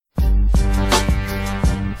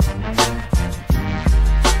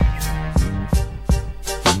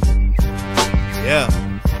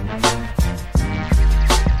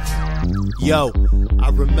Yo, I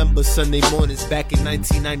remember Sunday mornings back in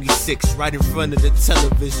 1996, right in front of the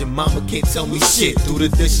television. Mama can't tell me shit. Do the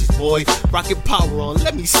dishes, boy. Rocket power on,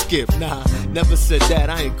 let me skip. Nah, never said that.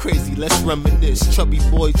 I ain't crazy. Let's reminisce. Chubby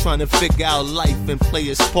boy trying to figure out life and play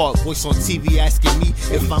his part. Voice on TV asking me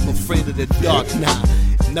if I'm afraid of the dark. Nah,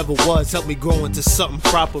 never was. Helped me grow into something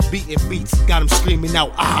proper. Beating beats, got him screaming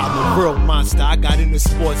out, I'm a real monster. I got into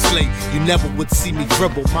sports late. You never would see me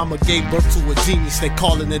dribble. Mama gave birth to a genius. They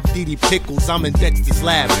calling it Didi Pickles. I'm in Dexter's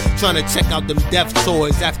lab, trying to check out them deaf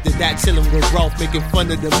toys. After that, chilling with Ralph, making fun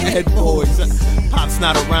of them head boys. Pop's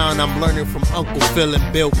not around, I'm learning from Uncle Phil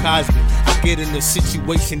and Bill Cosby. I get in a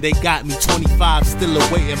situation, they got me 25, still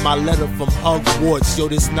awaiting my letter from Hogwarts. Yo,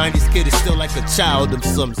 this 90s kid is still like a child of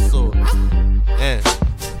some sort. Man.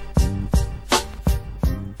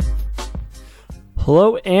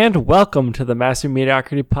 Hello and welcome to the Master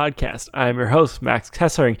Mediocrity Podcast. I'm your host, Max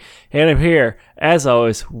Kessering, and I'm here, as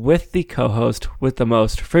always, with the co-host with the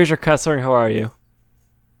most, Fraser Kessering. How are you?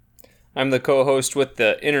 I'm the co-host with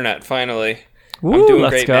the internet, finally. Woo, I'm doing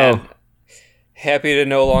let's great, go. man. Happy to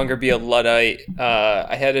no longer be a Luddite.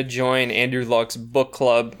 I had to join Andrew Luck's book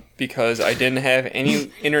club because I didn't have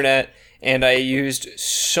any internet, and I used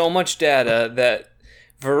so much data that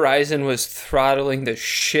Verizon was throttling the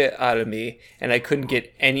shit out of me, and I couldn't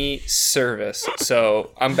get any service.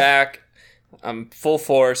 So I'm back. I'm full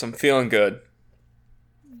force. I'm feeling good.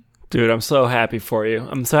 Dude, I'm so happy for you.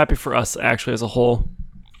 I'm so happy for us, actually, as a whole.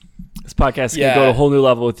 This podcast can go to a whole new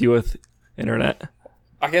level with you with internet.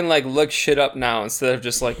 I can, look shit up now instead of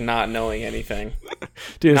just, not knowing anything.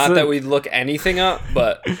 Dude, not that we look anything up,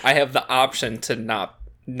 but I have the option to not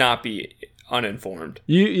be uninformed.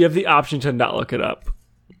 You have the option to not look it up.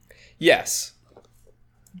 Yes.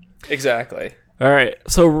 Exactly. All right.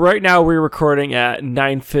 So right now we're recording at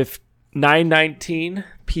 9:19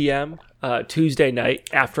 p.m. Tuesday night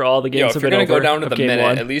after all the games have been over. If you're going to go down to the minute,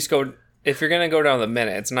 one. at least go... If you're going to go down to the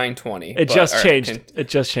minute, it's 9:20. It just changed. It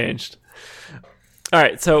just changed. All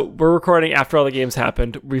right. So we're recording after all the games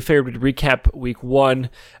happened. We figured we'd recap week one,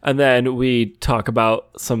 and then we talk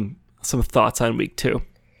about some thoughts on week two.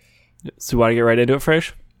 So you want to get right into it,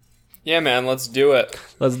 Fresh? Yeah, man, let's do it.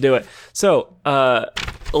 Let's do it. So, a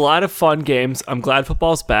lot of fun games. I'm glad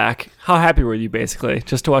football's back. How happy were you, basically,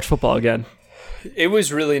 just to watch football again? It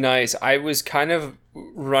was really nice. I was kind of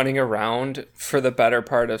running around for the better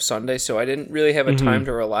part of Sunday, so I didn't really have a time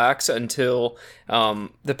to relax until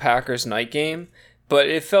the Packers night game. But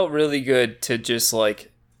it felt really good to just,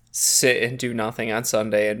 sit and do nothing on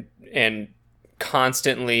Sunday and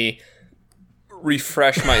constantly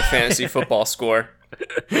refresh my fantasy football score.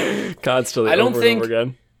 Constantly over and over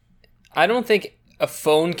again. I don't think a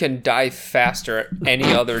phone can die faster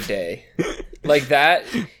any other day. Like that,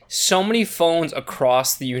 so many phones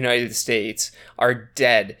across the United States are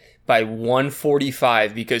dead by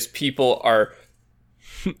 1:45 because people are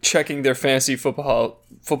checking their fantasy football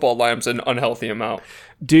lineups an unhealthy amount.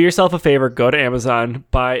 Do yourself a favor, go to Amazon,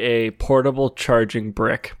 buy a portable charging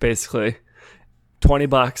brick, basically.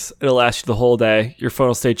 $20, it'll last you the whole day. Your phone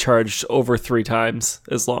will stay charged over 3 times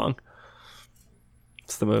as long.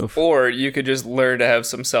 It's the move. Or you could just learn to have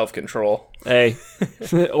some self-control. Hey,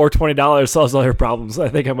 or $20 solves all your problems. I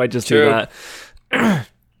think I might just do that.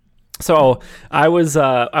 So I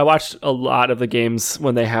watched a lot of the games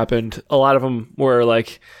when they happened. A lot of them were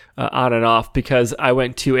on and off because I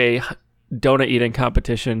went to a donut eating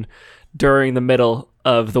competition during the middle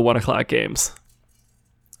of the 1:00 games.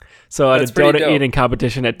 So I had a donut eating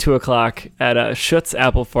competition at 2:00 at Schutz's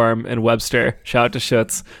Apple Farm in Webster. Shout out to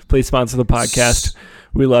Schutz. Please sponsor the podcast.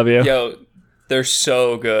 We love you. Yo, they're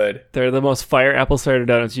so good. They're the most fire apple cider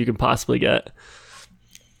donuts you can possibly get.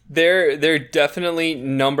 They're definitely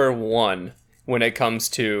number one when it comes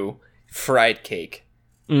to fried cake.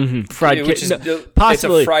 Fried cake.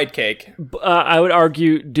 Possibly. It's a fried cake. I would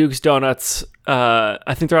argue Duke's Donuts,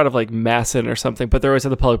 I think they're out of Masson or something, but they're always at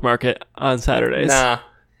the public market on Saturdays. Nah.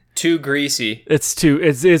 Too greasy. It's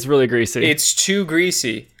really greasy. It's too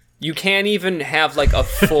greasy. You can't even have a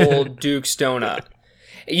full Duke's donut.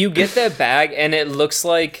 You get that bag and it looks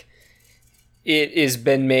like it has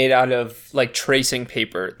been made out of tracing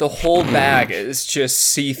paper. The whole bag is just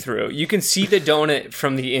see-through. You can see the donut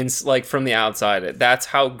from the from the outside. That's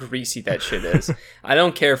how greasy that shit is. I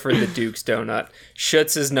don't care for the Duke's donut.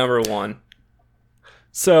 Schutz is number one.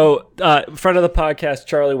 So, friend of the podcast,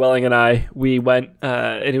 Charlie Welling, and I, we went,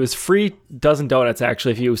 and it was free dozen donuts,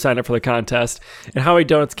 actually, if you sign up for the contest. And how many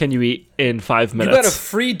donuts can you eat in 5 minutes? You got a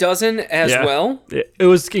free dozen as well? It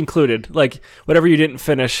was included. Whatever you didn't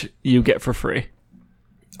finish, you get for free.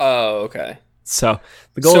 Oh, okay. So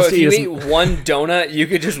the goal is to eat. So if eat you ate one donut, you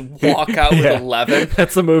could just walk out with 11.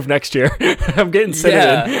 That's the move next year. I'm getting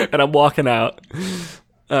cinnamon and I'm walking out.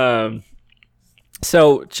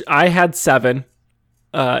 So I had 7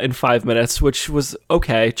 in 5 minutes, which was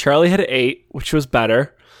okay. Charlie had 8, which was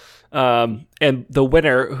better. And the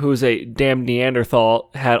winner, who's a damn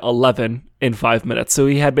Neanderthal, had 11 in 5 minutes. So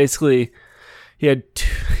he had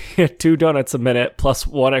two donuts a minute plus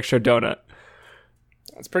 1 extra donut.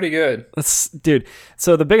 That's pretty good. Dude.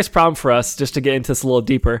 So the biggest problem for us, just to get into this a little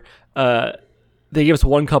deeper, they gave us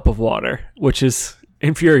 1 cup of water, which is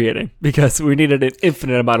infuriating because we needed an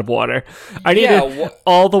infinite amount of water. I needed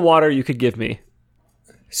all the water you could give me.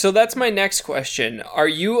 So that's my next question. Are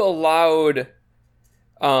you allowed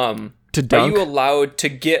to dunk? Are you allowed to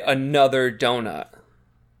get another donut?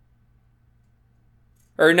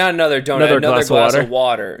 Or not another donut, another glass of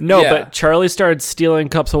water. No, but Charlie started stealing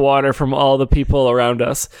cups of water from all the people around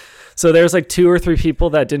us. So there's like 2 or 3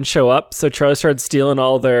 people that didn't show up. So Charlie started stealing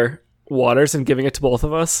all their waters and giving it to both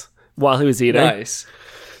of us while he was eating. Nice.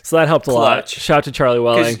 So that helped a lot. Shout out to Charlie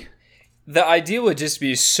Welling. The idea would just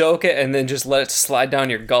be soak it and then just let it slide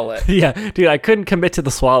down your gullet. Yeah, dude, I couldn't commit to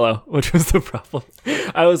the swallow, which was the problem.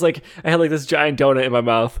 I had like this giant donut in my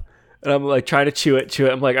mouth. And I'm like trying to chew it.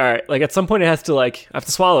 I'm like, all right, like at some point I have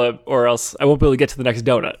to swallow it or else I won't be able to get to the next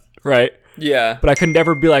donut, right? Yeah. But I could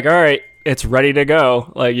never be like, all right, it's ready to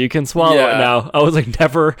go. Like you can swallow it now. I was like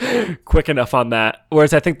never quick enough on that.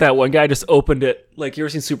 Whereas I think that one guy just opened it. Like you ever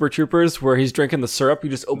seen Super Troopers where he's drinking the syrup? You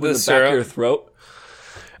just open the back of your throat.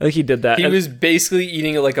 I think he did that. He was basically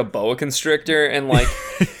eating it like a boa constrictor and like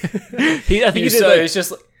it's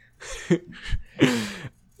just like,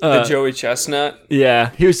 the Joey Chestnut. Yeah,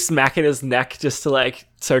 he was smacking his neck just to like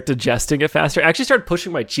start digesting it faster. I actually started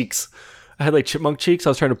pushing my cheeks. I had like chipmunk cheeks. I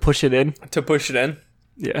was trying to push it in.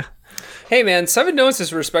 Yeah. Hey man, 7 donuts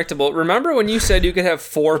is respectable. Remember when you said you could have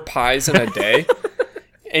 4 pies in a day?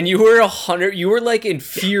 And you were 100. You were like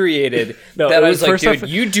infuriated. No, that I was like, dude,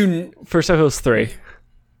 you do. First off, it was 3.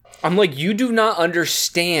 I'm like, you do not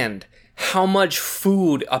understand how much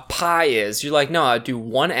food a pie is. You're like, no, I do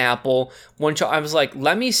 1 apple, 1 chocolate. I was like,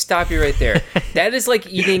 let me stop you right there. That is like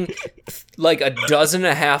eating like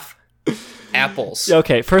 12.5 apples.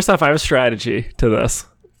 Okay, first off, I have a strategy to this.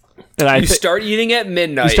 And start eating at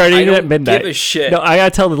midnight. You start eating at midnight. Give a shit. No, I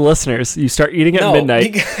gotta tell the listeners. You start eating at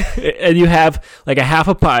midnight, and you have like a half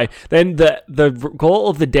a pie. Then the goal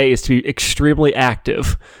of the day is to be extremely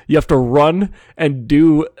active. You have to run and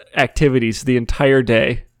do activities the entire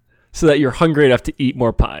day, so that you're hungry enough to eat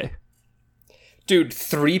more pie. Dude,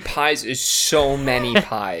 3 pies is so many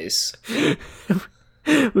pies.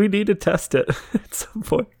 We need to test it at some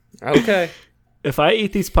point. Okay. If I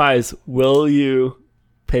eat these pies, will you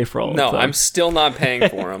pay for all of them? No, I'm still not paying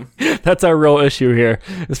for them. That's our real issue here.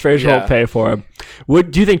 Is Fraser won't pay for them.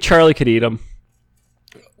 Do you think Charlie could eat them?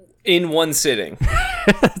 In 1 sitting.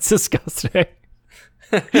 That's disgusting.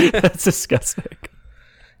 That's disgusting.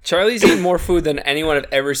 Charlie's eaten more food than anyone I've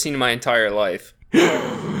ever seen in my entire life.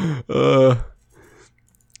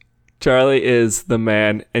 Charlie is the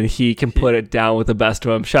man, and he can put it down with the best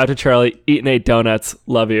of them. Shout out to Charlie. Eating 8 donuts.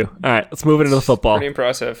 Love you. All right, let's move into the football. Pretty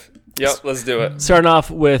impressive. Yep, let's do it. Starting off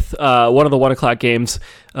with one of the 1 o'clock games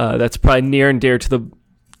that's probably near and dear to the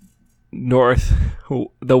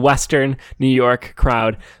the Western New York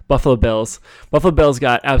crowd, Buffalo Bills. Buffalo Bills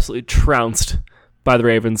got absolutely trounced by the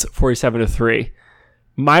Ravens, 47-3.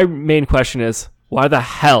 My main question is, why the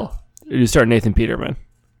hell did you start Nathan Peterman?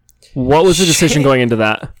 What was the decision going into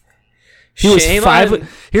that? He was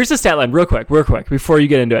 5. Here's the stat line, real quick, before you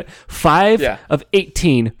get into it. 5 of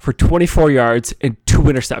 18 for 24 yards and 2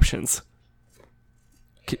 interceptions.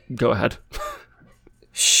 Go ahead.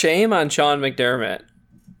 Shame on Sean McDermott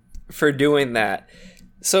for doing that.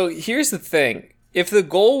 So here's the thing. If the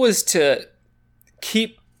goal was to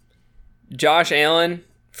keep Josh Allen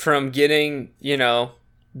from getting,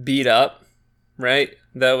 beat up, right?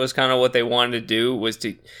 That was kind of what they wanted to do, was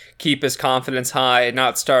to keep his confidence high and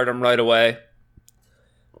not start him right away.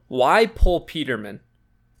 Why pull Peterman?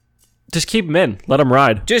 Just keep him in. Let him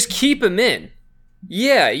ride. Just keep him in.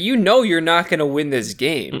 Yeah, you're not going to win this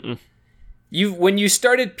game. When you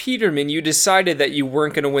started Peterman, you decided that you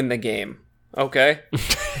weren't going to win the game. Okay?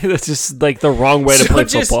 That's just like the wrong way to play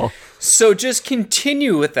football. So just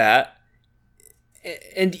continue with that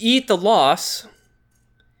and eat the loss.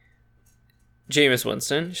 Jameis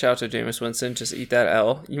Winston. Shout out to Jameis Winston. Just eat that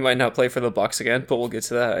L. You might not play for the Bucs again, but we'll get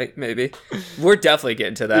to that maybe. We're definitely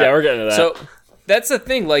getting to that. Yeah, we're getting to that. So that's the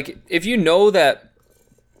thing. Like, if you know that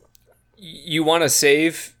you want to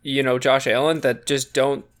save, Josh Allen, that just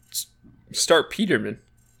don't start Peterman.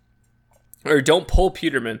 or don't pull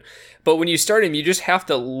Peterman. But when you start him, you just have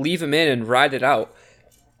to leave him in and ride it out.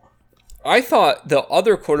 I thought the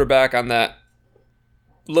other quarterback on that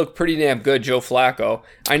looked pretty damn good, Joe Flacco.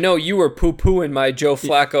 I know you were poo-pooing my Joe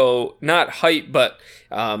Flacco, not hype, but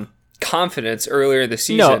confidence earlier in the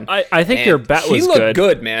season. No, I think your bet was good. He looked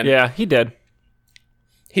good, man. Yeah, he did.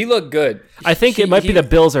 He looked good. I think it might be the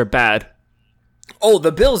Bills are bad. Oh,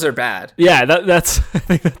 the Bills are bad. Yeah, that's. I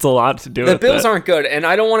think that's a lot to do with it. The Bills aren't good, and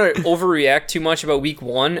I don't want to overreact too much about week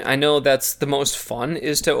 1. I know that's the most fun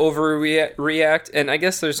is to overreact, and I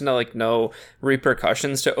guess there's no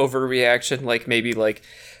repercussions to overreaction, like maybe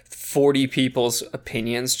 40 people's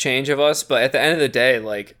opinions change of us, but at the end of the day,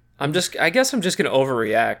 I guess I'm just gonna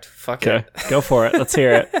overreact. Fuck it. Go for it. Let's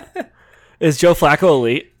hear it. Is Joe Flacco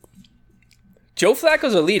elite? Joe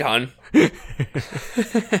Flacco's elite, hon.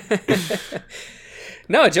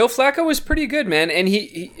 No, Joe Flacco was pretty good, man, and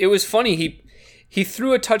it was funny. He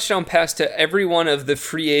threw a touchdown pass to every one of the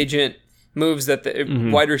free agent moves that the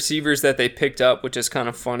wide receivers that they picked up, which is kind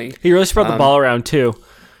of funny. He really spread the ball around too.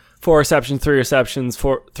 4 receptions, 3 receptions,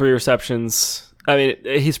 3 receptions. I mean,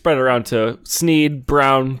 he spread it around to Snead,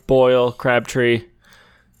 Brown, Boyle, Crabtree.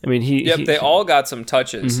 I mean, they all got some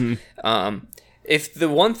touches. If the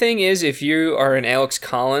one thing is, if you are an Alex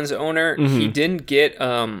Collins owner, he didn't get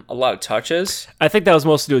a lot of touches. I think that was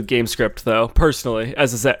mostly to do with game script, though. Personally,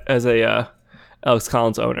 as a Alex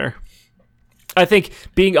Collins owner, I think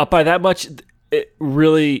being up by that much,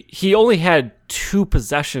 he only had 2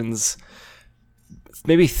 possessions,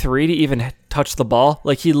 maybe 3 to even touch the ball.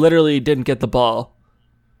 He literally didn't get the ball.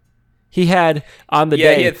 He had on the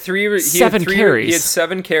day. He had 7 carries. He had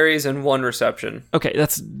 7 carries and 1 reception. Okay,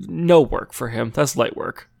 that's no work for him. That's light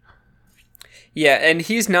work. Yeah, and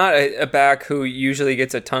he's not a back who usually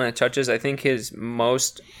gets a ton of touches. I think his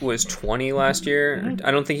most was 20 last year.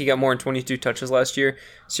 I don't think he got more than 22 touches last year.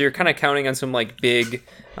 So you're kind of counting on some big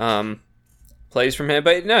plays from him.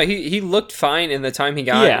 But no, he looked fine in the time he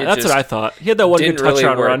got. Yeah, that's what I thought. He had that one good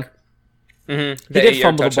touchdown run. Mm-hmm.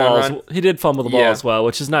 He did fumble the ball as well,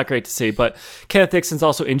 which is not great to see. But Kenneth Dixon's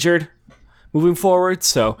also injured moving forward,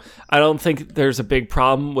 so I don't think there's a big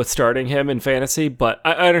problem with starting him in fantasy. But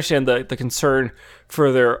I understand the concern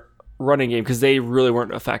for their running game because they really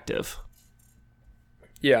weren't effective.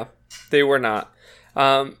 Yeah, they were not.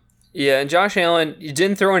 And Josh Allen, he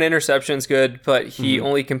didn't throw in interceptions good, but he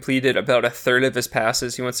only completed about a third of his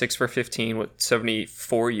passes. He went 6 for 15 with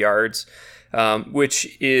 74 yards,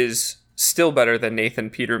 which is still better than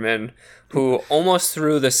Nathan Peterman, who almost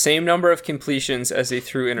threw the same number of completions as he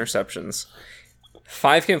threw interceptions.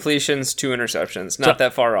 5 completions, 2 interceptions. Not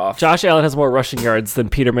that far off. Josh Allen has more rushing yards than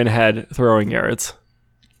Peterman had throwing yards.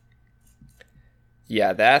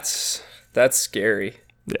 Yeah, that's scary.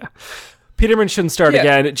 Yeah. Peterman shouldn't start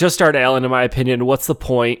again. Just start Allen, in my opinion. What's the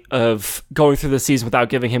point of going through the season without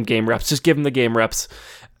giving him game reps? Just give him the game reps.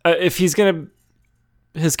 If he's going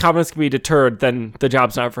to... his confidence can be deterred, then the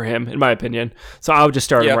job's not for him, in my opinion. So I would just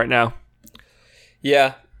start him right now.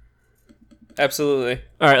 Yeah, absolutely.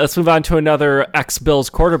 All right, let's move on to another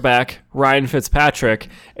ex-Bills quarterback, Ryan Fitzpatrick,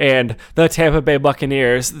 and the Tampa Bay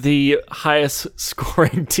Buccaneers, the highest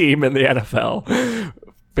scoring team in the NFL.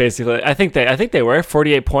 Basically, I think they were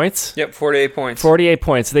 48 points. Yep, 48 points. 48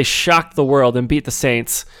 points. They shocked the world and beat the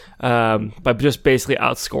Saints by just basically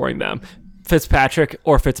outscoring them. Fitzpatrick,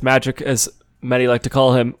 or Fitzmagic, as many like to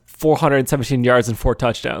call him, 417 yards and 4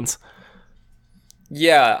 touchdowns.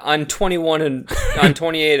 Yeah, on 28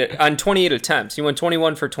 attempts. He went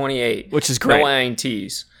 21 for 28, which is great. No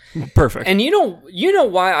INTs. Perfect. And you know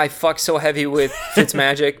why I fuck so heavy with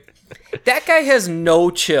Fitzmagic? That guy has no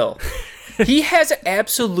chill. He has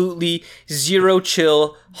absolutely zero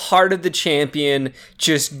chill. Heart of the champion.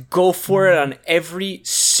 Just go for it on every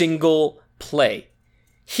single play.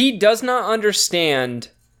 He does not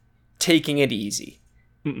understand taking it easy.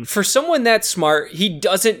 For someone that smart, he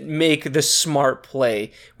doesn't make the smart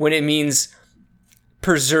play when it means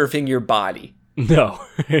preserving your body. No,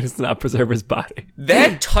 it does not preserve his body.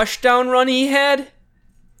 That touchdown run he had,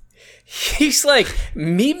 he's like,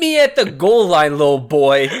 meet me at the goal line, little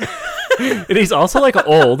boy. And he's also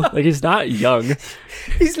old. He's not young.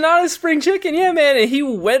 He's not a spring chicken. Yeah, man. And he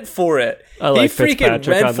went for it. I like he freaking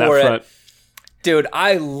Fitzpatrick went for it. Dude,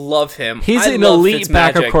 I love him. He's an elite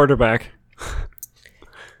backup quarterback.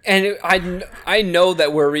 And I know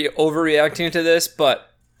that we're overreacting to this, but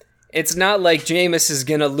it's not like Jameis is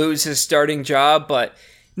going to lose his starting job, but...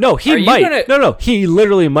 No, he might. No, he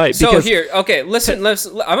literally might. So here, okay, listen,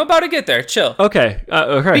 I'm about to get there. Chill. Okay,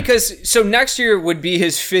 okay. Because, so next year would be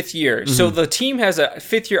his 5th year. Mm-hmm. So the team has a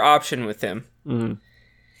 5th-year option with him. Mm-hmm.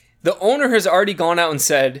 The owner has already gone out and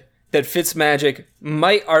said that Fitzmagic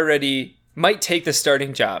might might take the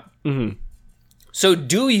starting job. Mm-hmm. So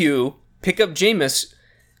do you pick up Jameis'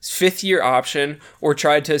 fifth-year option or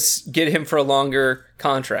try to get him for a longer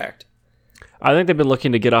contract? I think they've been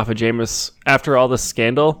looking to get off of Jameis after all this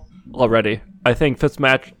scandal already. I think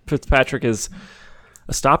Fitzpatrick is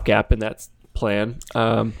a stopgap in that plan.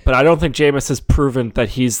 But I don't think Jameis has proven that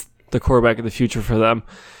he's the quarterback of the future for them.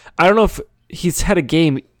 I don't know if he's had a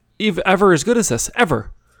game ever as good as this,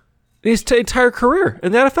 ever. In his entire career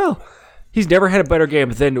in the NFL. He's never had a better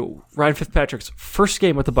game than Ryan Fitzpatrick's first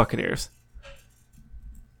game with the Buccaneers.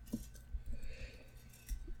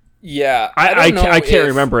 Yeah, I can't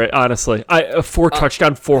remember it, honestly. A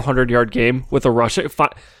 4-touchdown, 400-yard game with a rush,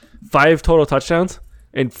 five total touchdowns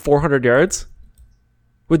and 400 yards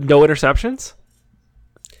with no interceptions.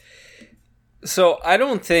 So I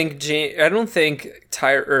don't think Fitzmagic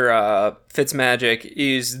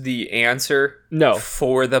is the answer. No.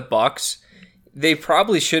 For the Bucs. They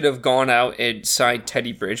probably should have gone out and signed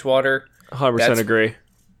Teddy Bridgewater. 100% agree.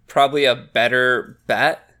 Probably a better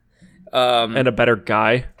bet. And a better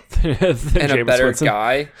guy. And Jameis a better Winston.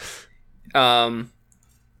 Guy.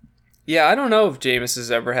 Yeah, I don't know if Jameis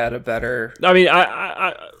has ever had a better... I mean,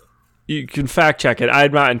 I you can fact check it.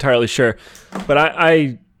 I'm not entirely sure. But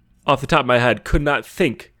I off the top of my head, could not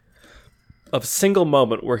think of a single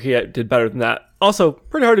moment where he did better than that. Also,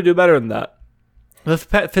 pretty hard to do better than that.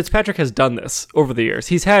 Fitzpatrick has done this over the years.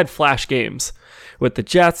 He's had flash games with the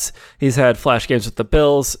Jets. He's had flash games with the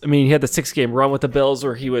Bills. I mean, he had the 6-game run with the Bills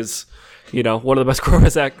where he was, one of the best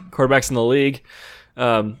quarterbacks in the league.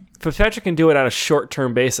 Fitzpatrick can do it on a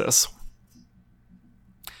short-term basis.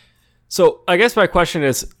 So I guess my question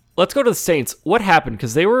is, let's go to the Saints. What happened?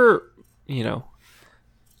 Because they were, they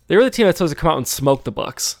were the team that's supposed to come out and smoke the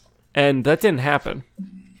Bucs, and that didn't happen.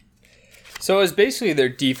 So it was basically their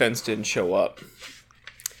defense didn't show up.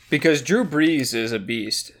 Because Drew Brees is a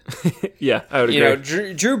beast. Yeah, I would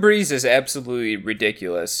agree. Drew Brees is absolutely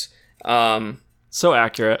ridiculous. So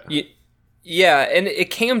accurate. Yeah, and it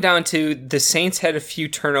came down to the Saints had a few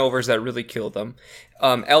turnovers that really killed them.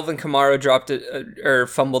 Alvin Kamara or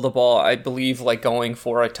fumbled the ball, I believe, going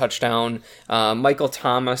for a touchdown. Michael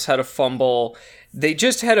Thomas had a fumble. They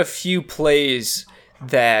just had a few plays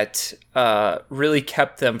that really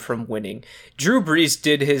kept them from winning. Drew Brees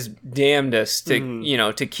did his damnedest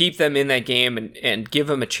to keep them in that game and give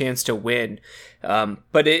them a chance to win.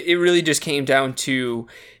 But it really just came down to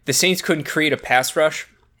the Saints couldn't create a pass rush.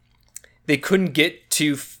 They couldn't get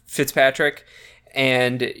to Fitzpatrick,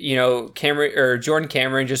 and Jordan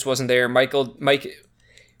Cameron just wasn't there. Michael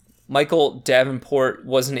Davenport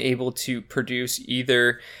wasn't able to produce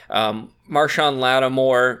either. Marshawn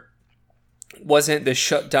Lattimore wasn't the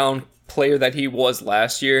shutdown player that he was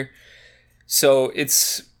last year. So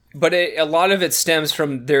a lot of it stems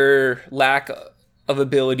from their lack of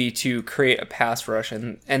ability to create a pass rush,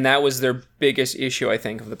 and that was their biggest issue, I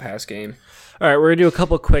think, of the past game. All right, we're going to do a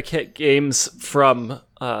couple quick hit games from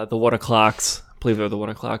the 1 o'clocks. I believe they're the 1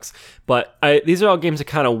 o'clocks. But these are all games that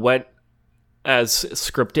kind of went as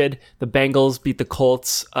scripted. The Bengals beat the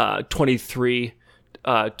Colts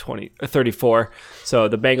 23-34. So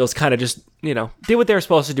the Bengals kind of just, did what they were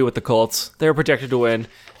supposed to do with the Colts. They were projected to win. Do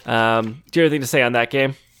you have anything to say on that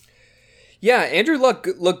game? Yeah, Andrew Luck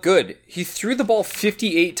looked good. He threw the ball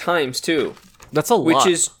 58 times, too. That's a lot. Which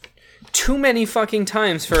is too many fucking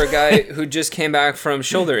times for a guy who just came back from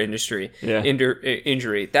shoulder injury.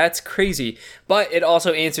 That's crazy. But it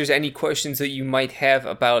also answers any questions that you might have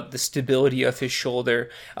about the stability of his shoulder.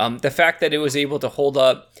 The fact that it was able to hold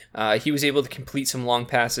up, he was able to complete some long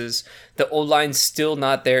passes. The O-line's still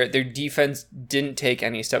not there. Their defense didn't take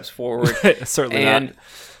any steps forward. Certainly not.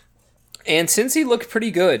 And since he looked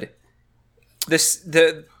pretty good,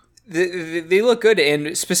 they look good,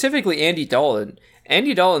 and specifically Andy Dalton.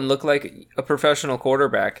 Andy Dalton looked like a professional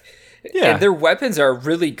quarterback. Yeah. And their weapons are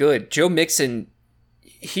really good. Joe Mixon,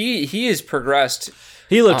 he has progressed.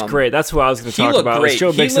 He looked great. That's what I was going to talk about. Great.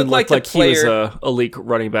 Joe Mixon looked like he was a elite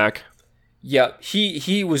running back. Yeah,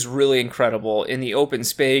 he was really incredible in the open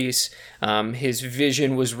space. His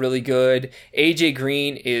vision was really good. AJ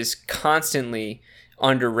Green is constantly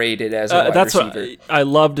underrated as a wide receiver. I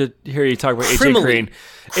love to hear you talk about AJ Green.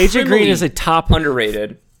 AJ Green is a top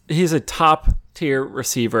underrated. He's a top tier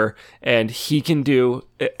receiver, and he can do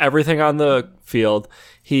everything on the field.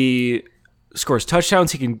 He scores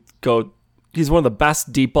touchdowns. He can go. He's one of the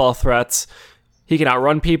best deep ball threats. He can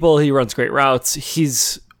outrun people. He runs great routes.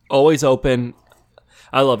 He's always open.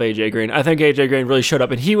 I love AJ Green. I think AJ Green really showed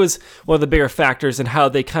up, and he was one of the bigger factors in how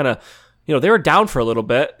they kind of, they were down for a little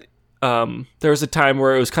bit. there was a time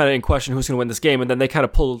where it was kind of in question who's going to win this game, and then they kind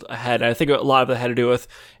of pulled ahead. And I think a lot of that had to do with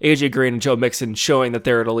AJ Green and Joe Mixon showing that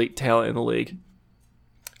they're an elite talent in the league.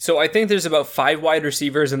 So I think there's about 5 wide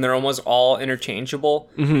receivers, and they're almost all interchangeable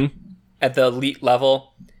at the elite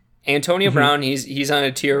level. Antonio Brown, he's on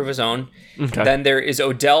a tier of his own. Okay. Then there is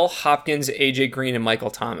Odell, Hopkins, AJ Green, and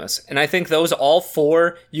Michael Thomas. And I think those all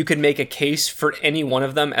 4, you could make a case for any one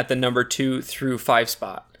of them at the number 2 through 5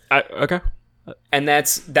 spot. Okay. And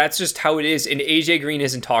that's just how it is. And AJ Green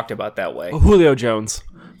isn't talked about that way. Julio Jones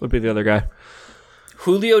would be the other guy.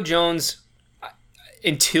 Julio Jones,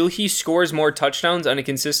 until he scores more touchdowns on a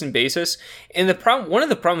consistent basis. And one of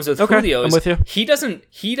the problems with Julio is he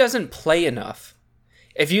doesn't play enough.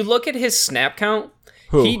 If you look at his snap count,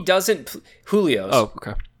 he doesn't. Julio's. Oh,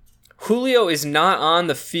 okay. Julio is not on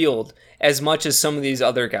the field as much as some of these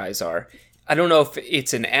other guys are. I don't know if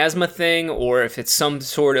it's an asthma thing or if it's some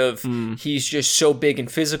sort of he's just so big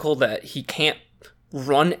and physical that he can't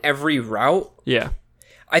run every route. Yeah.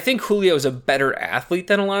 I think Julio's a better athlete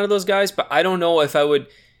than a lot of those guys, but I don't know if I would.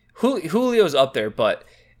 Julio's up there, but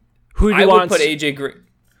I would put AJ Green.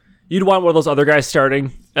 You'd want one of those other guys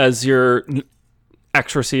starting as your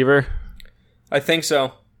X receiver? I think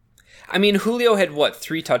so. I mean, Julio had,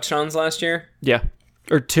 3 touchdowns last year? Yeah.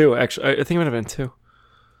 Or 2, actually. I think it might have been 2.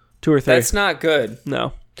 2 or 3. That's not good.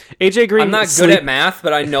 No. AJ Green. I'm not good at math,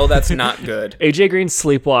 but I know that's not good. AJ Green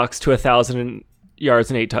sleepwalks to 1,000 yards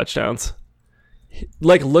and 8 touchdowns.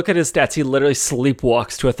 Like, look at his stats. He literally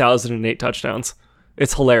sleepwalks to 1,008 touchdowns.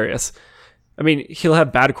 It's hilarious. I mean, he'll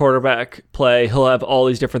have bad quarterback play. He'll have all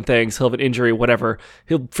these different things. He'll have an injury, whatever.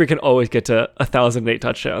 He'll freaking always get to 1,008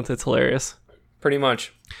 touchdowns. It's hilarious. Pretty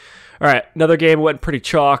much. All right, another game went pretty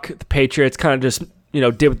chalk. The Patriots kind of just,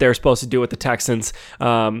 did what they were supposed to do with the Texans.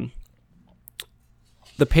 The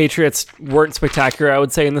Patriots weren't spectacular, I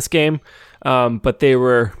would say, in this game, but they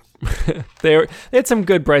were they had some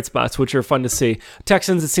good bright spots, which are fun to see.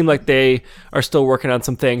 Texans, it seemed like they are still working on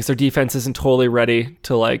some things. Their defense isn't totally ready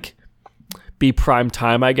to be prime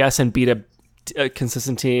time, I guess, and beat a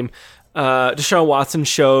consistent team. Deshaun Watson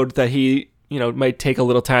showed that he might take a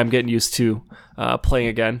little time getting used to playing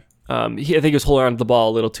again. I think he was holding on to the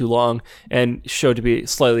ball a little too long and showed to be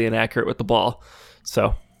slightly inaccurate with the ball.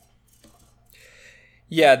 So,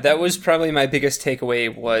 yeah, that was probably my biggest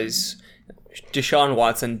takeaway was Deshaun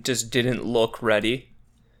Watson just didn't look ready.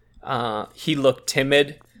 He looked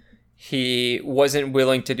timid. He wasn't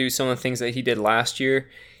willing to do some of the things that he did last year.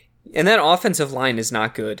 And that offensive line is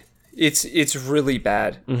not good. It's really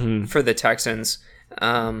bad for the Texans.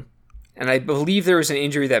 And I believe there was an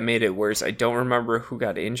injury that made it worse. I don't remember who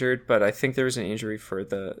got injured, but I think there was an injury for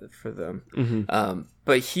them.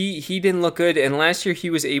 But he didn't look good. And last year he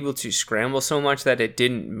was able to scramble so much that it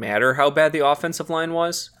didn't matter how bad the offensive line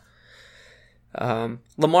was.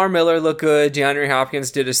 Lamar Miller looked good. DeAndre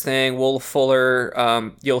Hopkins did his thing. Will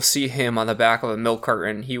Fuller, you'll see him on the back of a milk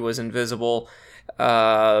carton. He was invisible.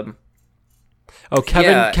 Kevin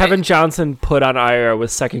Johnson put on IR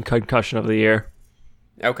with second concussion of the year.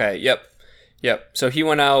 Okay, yep. So he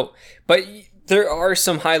went out, but there are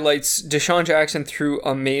some highlights. Deshaun Jackson threw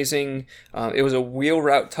amazing. It was a wheel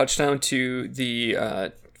route touchdown to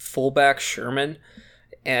the fullback Sherman,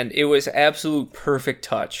 and it was absolute perfect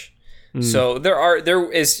touch. So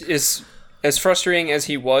there is as frustrating as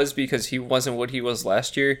he was because he wasn't what he was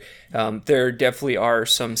last year. There definitely are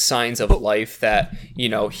some signs of life that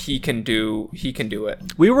he can do. He can do it.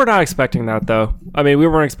 We were not expecting that though. I mean, we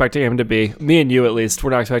weren't expecting him to be. Me and you at least. We're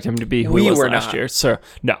not expecting him to be who he was last year. So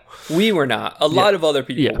no, we were not. A lot of other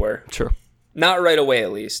people were. True. Not right away,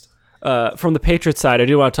 at least. From the Patriots side, I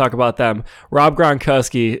do want to talk about them. Rob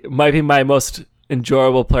Gronkowski might be my most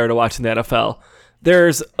enjoyable player to watch in the NFL. There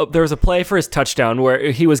was a play for his touchdown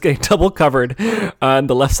where he was getting double covered on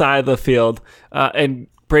the left side of the field, and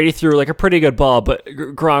Brady threw a pretty good ball, but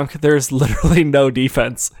Gronk, there's literally no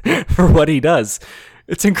defense for what he does.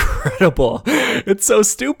 It's incredible. It's so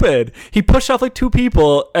stupid. He pushed off 2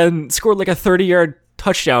 people and scored a 30-yard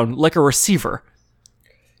touchdown like a receiver.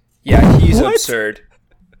 Yeah, he's absurd.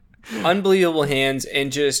 Unbelievable hands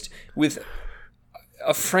and just with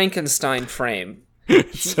a Frankenstein frame.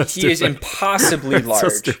 He is impossibly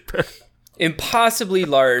large. Impossibly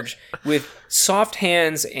large with soft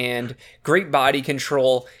hands and great body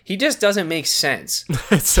control. He just doesn't make sense.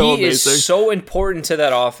 It's so amazing. He is so important to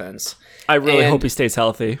that offense. I really hope he stays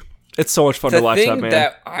healthy. It's so much fun to watch that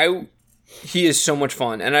man. He is so much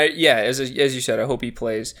fun. And as you said, I hope he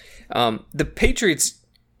plays. The Patriots,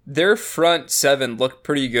 their front 7 looked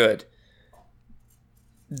pretty good.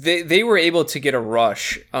 They were able to get a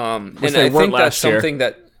rush, and I think that's something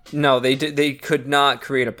that No, they did. They could not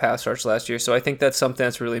create a pass rush last year, so I think that's something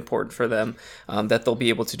that's really important for them that they'll be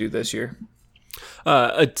able to do this year.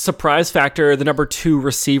 A surprise factor, the number 2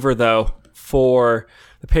 receiver, though, for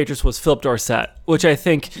the Patriots was Philip Dorsett, which I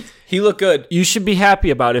think he looked good. You should be happy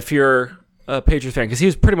about if you're a Patriots fan, because he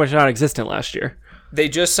was pretty much non-existent last year. They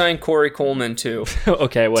just signed Corey Coleman, too.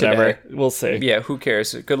 Okay, whatever. Today. We'll see. Yeah, who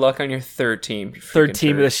cares? Good luck on your third team. Third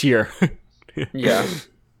team this year. Yeah.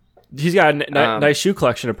 He's got a nice shoe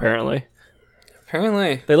collection, apparently.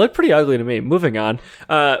 Apparently. They look pretty ugly to me. Moving on.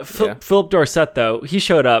 Philip Dorsett, though, he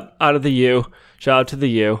showed up out of the U. Shout out to the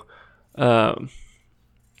U.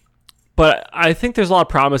 But I think there's a lot of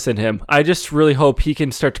promise in him. I just really hope he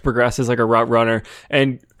can start to progress as like a route runner.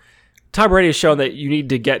 And Tom Brady has shown that you need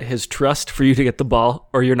to get his trust for you to get the ball,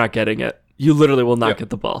 or you're not getting it. You literally will not get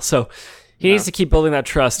the ball. So he needs to keep building that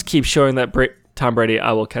trust, keep showing that Tom Brady,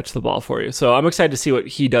 I will catch the ball for you. So I'm excited to see what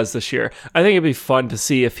he does this year. I think it'd be fun to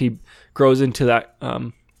see if he grows into that,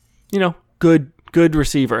 good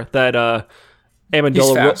receiver, that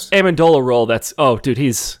Amendola role. That's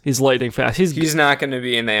he's lightning fast. He's not going to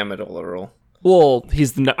be in the Amendola role. Well,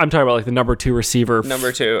 I'm talking about like the number 2 receiver.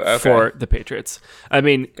 Number 2, okay. For the Patriots. I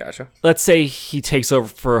mean, gotcha. Let's say he takes over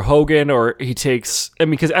for Hogan, or he takes. I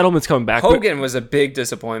mean, because Edelman's coming back. Hogan was a big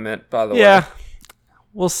disappointment, by the way. Yeah,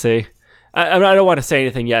 we'll see. I don't want to say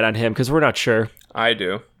anything yet on him because we're not sure. I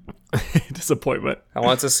do. Disappointment. I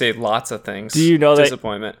want to say lots of things. Do you know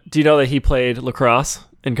disappointment? Do you know that he played lacrosse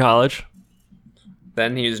in college?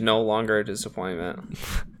 Then he's no longer a disappointment.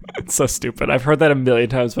 It's so stupid. I've heard that a million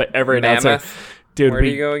times by every announcer. Dude, where do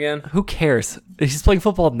you go again? Who cares? He's playing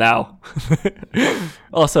football now.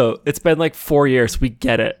 Also, it's been like 4 years. We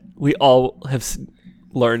get it. We all have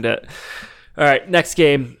learned it. All right, next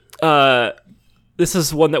game. This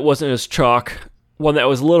is one that wasn't as chalk. One that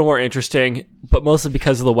was a little more interesting, but mostly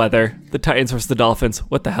because of the weather. The Titans versus the Dolphins.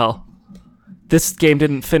 What the hell? This game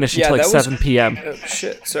didn't finish until like 7 p.m. Oh,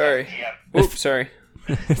 shit. Sorry. Oops, sorry.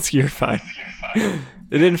 You're fine.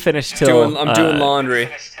 It didn't finish till... I'm doing laundry.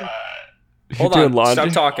 Hold on.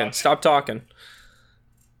 Laundry? Stop talking.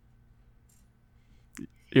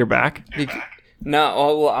 You're back?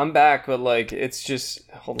 No, well, I'm back, but like, it's just...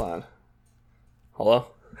 Hold on. Hello?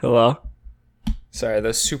 Sorry,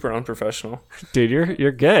 that's super unprofessional. Dude,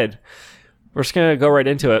 you're good. We're just going to go right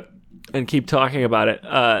into it and keep talking about it.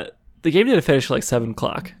 The game didn't finish like 7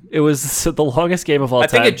 o'clock. It was the longest game of all time.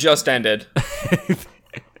 I think it just ended.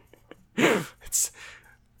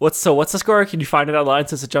 What's the score? Can you find it online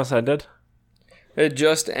since it just ended? It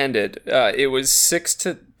just ended. It was 6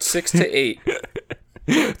 to 8.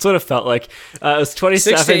 That's what it felt like. It was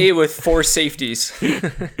 27 6 to 8 with 4 safeties.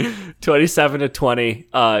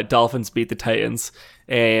 27-20. Dolphins beat the Titans,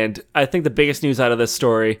 and I think the biggest news out of this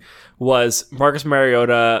story was Marcus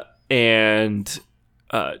Mariota and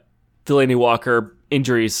Delaney Walker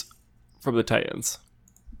injuries from the Titans.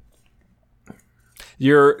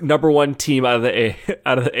 Your number 1 team out of the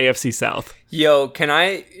AFC South. Yo, can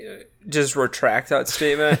I just retract that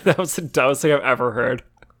statement? That was the dumbest thing I've ever heard.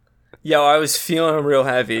 Yo, I was feeling real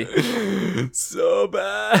heavy. So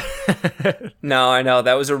bad. No, I know.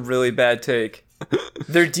 That was a really bad take.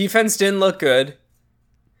 Their defense didn't look good.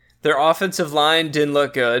 Their offensive line didn't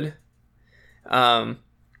look good.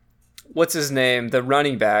 What's his name? The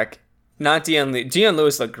running back. Not Deion Lewis. Deion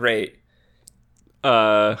Lewis looked great.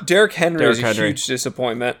 Derrick Henry is a huge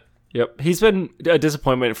disappointment. Yep. He's been a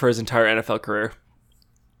disappointment for his entire NFL career.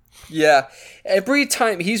 Yeah. Every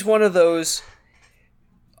time, he's one of those,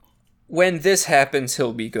 when this happens,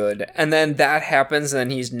 he'll be good. And then that happens, and then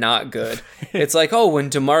he's not good. It's like, oh, when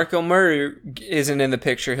DeMarco Murray isn't in the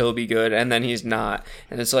picture, he'll be good, and then he's not.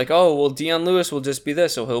 And it's like, oh, well, Deion Lewis will just be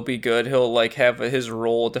this, so he'll be good. He'll like have his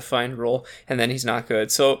defined role, and then he's not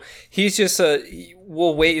good. So he's just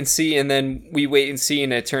we'll wait and see, and then we wait and see,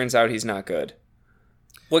 and it turns out he's not good.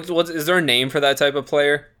 What is there a name for that type of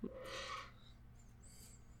player?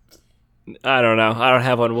 I don't know. I don't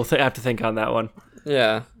have one. We'll have to think on that one.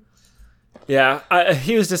 Yeah. Yeah,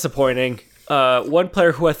 he was disappointing. One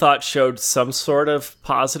player who I thought showed some sort of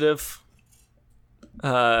positive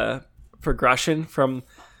progression from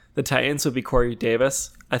the Titans would be Corey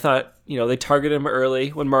Davis. I thought, they targeted him early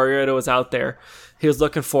when Mariota was out there. He was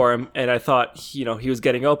looking for him, and I thought, he was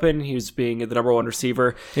getting open. He was being the number 1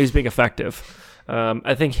 receiver. He was being effective.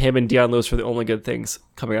 I think him and Deion Lewis were the only good things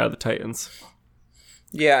coming out of the Titans.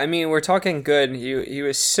 Yeah, I mean, we're talking good. He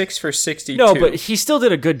was 6 for 62. No, but he still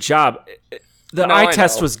did a good job. The eye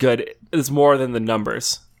test was good. It's more than the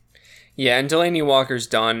numbers. Yeah, and Delaney Walker's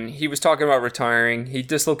done. He was talking about retiring. He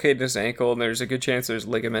dislocated his ankle, and there's a good chance there's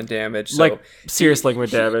ligament damage. So serious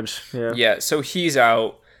ligament damage. Yeah. Yeah, so he's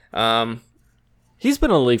out. He's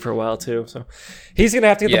been in the league for a while too, so he's gonna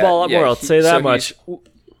have to get the ball up more. I'll say that much.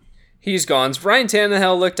 He's gone. Ryan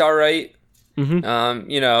Tannehill looked all right.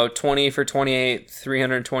 Mm-hmm. 20 for 28,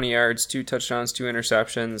 320 yards, 2 touchdowns, 2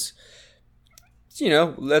 interceptions.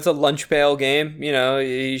 That's a lunch pail game.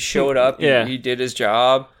 He showed up. Yeah. He did his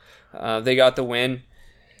job. They got the win.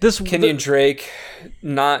 Kenyon Drake,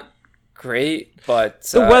 not great, but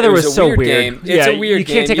the weather was so weird. Game. It's a weird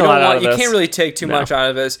game. You can't take a lot out of this. You can't really take too much out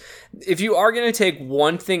of this. If you are going to take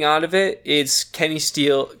one thing out of it, it's Kenny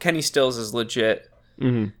Stills is legit.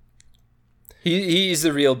 Mm-hmm. He's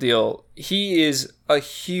the real deal. He is a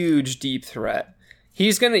huge deep threat.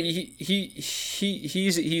 He's legit.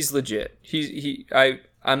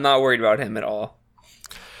 I'm not worried about him at all.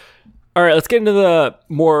 All right, let's get into the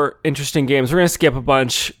more interesting games. We're going to skip a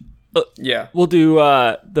bunch. Yeah. We'll do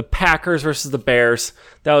the Packers versus the Bears.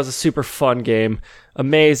 That was a super fun game.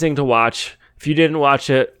 Amazing to watch. If you didn't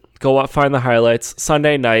watch it, go out, find the highlights.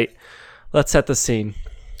 Sunday night. Let's set the scene.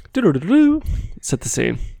 Set the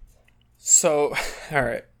scene. So, all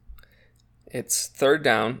right. It's third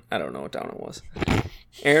down. I don't know what down it was.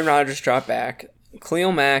 Aaron Rodgers dropped back.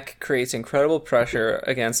 Khalil Mack creates incredible pressure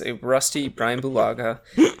against a rusty Brian Bulaga.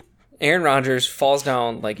 Aaron Rodgers falls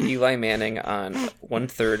down like Eli Manning on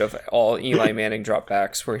 1/3 of all Eli Manning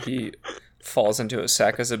dropbacks, where he falls into a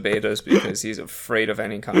sack of Zebedas because he's afraid of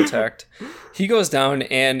any contact. He goes down,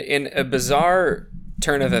 and in a bizarre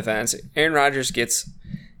turn of events, Aaron Rodgers gets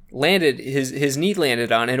his knee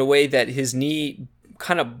landed on in a way that his knee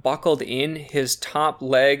kind of buckled in. His top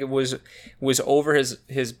leg was over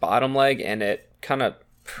his bottom leg, and it kind of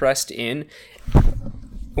pressed in.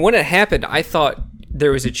 When it happened, I thought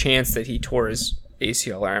there was a chance that he tore his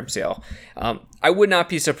ACL or MCL. I would not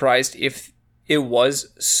be surprised if it was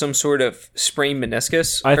some sort of sprained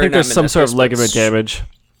meniscus. I think there's some sort of ligament damage.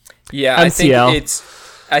 Yeah, MCL.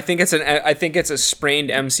 I think it's a sprained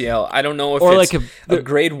MCL. I don't know if or it's like a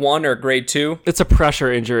grade 1 or grade 2. It's a pressure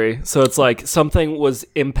injury, so it's like something was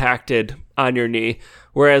impacted on your knee.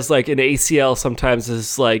 Whereas like an ACL sometimes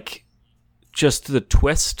is like just the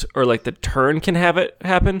twist or like the turn can have it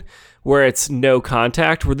happen, where it's no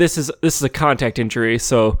contact. Where this is a contact injury,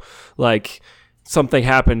 so like something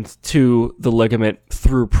happened to the ligament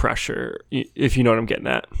through pressure. If you know what I'm getting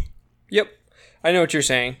at. Yep, I know what you're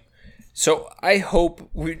saying. So I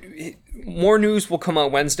hope more news will come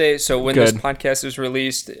out Wednesday. So when this podcast is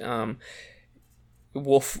released,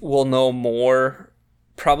 we'll know more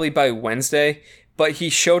probably by Wednesday. But he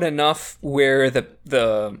showed enough where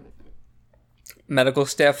the medical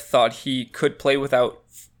staff thought he could play without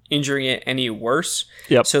injuring it any worse.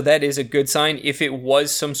 Yep. So that is a good sign. If it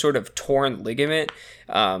was some sort of torn ligament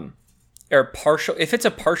or partial, if it's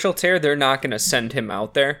a partial tear, they're not going to send him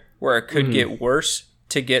out there where it could get worse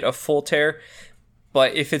to get a full tear.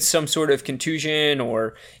 But if it's some sort of contusion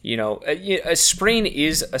or, a sprain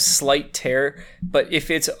is a slight tear, but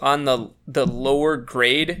if it's on the lower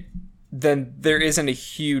grade, then there isn't a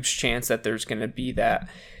huge chance that there's going to be that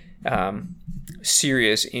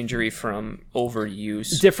serious injury from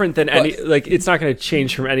overuse. Different than it's not going to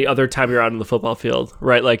change from any other time you're out on the football field,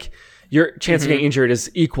 right? Like your chance of getting injured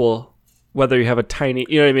is equal whether you have a tiny,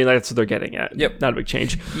 you know what I mean? That's what they're getting at. Yep. Not a big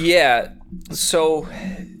change. Yeah. So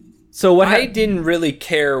what I didn't really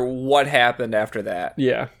care what happened after that.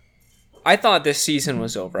 Yeah. I thought this season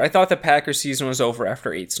was over. I thought the Packers season was over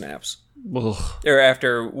after 8 snaps. Ugh. Or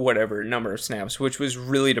after whatever number of snaps, which was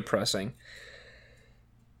really depressing.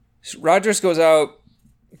 Rodgers goes out.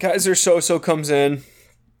 Kaiser Soso comes in,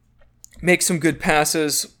 makes some good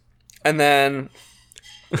passes, and then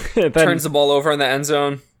turns the ball over in the end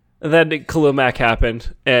zone. And then Khalil Mack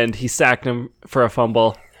happened, and he sacked him for a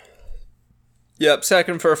fumble. Yep, sacked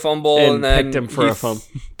him for a fumble, and then picked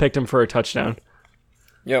him for a touchdown.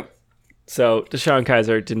 Yep. So Deshaun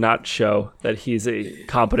Kaiser did not show that he's a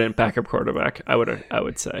competent backup quarterback. I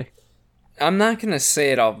would say. I'm not gonna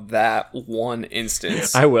say it off that one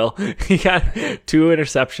instance. I will. He got 2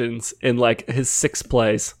 interceptions in like his 6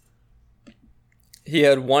 plays. He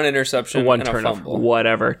had 1 interception, 1 and turnover, a fumble.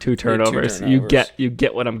 whatever, 2 turnovers. You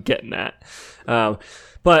get what I'm getting at.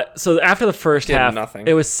 But so after the first half,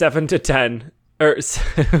 it was 7-10, or it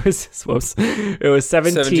was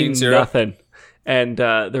 17-0, and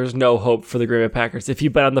there was no hope for the Green Bay Packers. If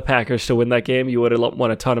you bet on the Packers to win that game, you would have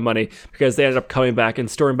won a ton of money because they ended up coming back and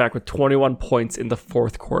storming back with 21 points in the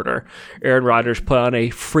 4th quarter. Aaron Rodgers put on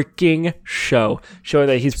a freaking show, showing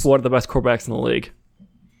that he's one of the best quarterbacks in the league.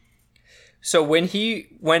 So when he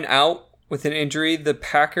went out with an injury, the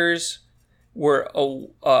Packers were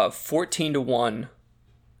a 14-1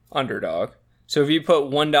 underdog. So if you put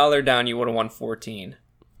 $1 down, you would have won 14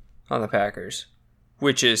 on the Packers,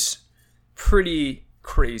 which is pretty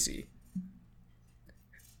crazy.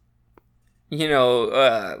 You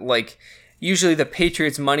know, like usually the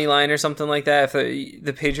Patriots money line or something like that. If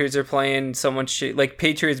the Patriots are playing someone like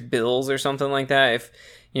Patriots Bills or something like that, if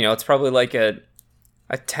you know, it's probably like a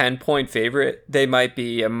 10-point favorite, they might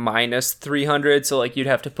be a minus 300. So like you'd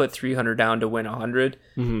have to put 300 down to win 100.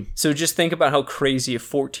 Mm-hmm. So just think about how crazy a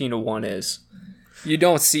 14-1 is. You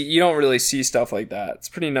don't really see stuff like that. It's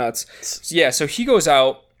pretty nuts. Yeah. So he goes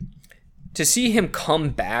out. To see him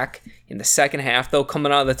come back in the second half, though,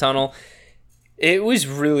 coming out of the tunnel, it was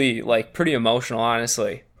really like pretty emotional,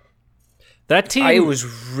 honestly. That team, I was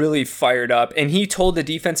really fired up, and he told the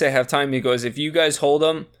defense at halftime, he goes, "If you guys hold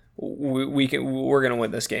them, we're gonna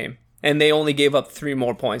win this game." And they only gave up 3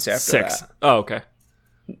 more points after 6. that. Oh, okay.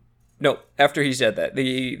 No, after he said that,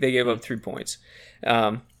 they gave up 3 points.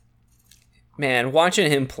 Man,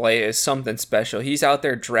 watching him play is something special. He's out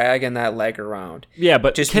there dragging that leg around. Yeah,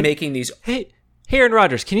 but just making these. Hey, Aaron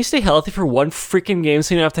Rodgers, can you stay healthy for one freaking game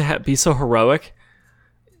so you don't have to be so heroic?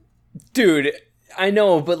 Dude, I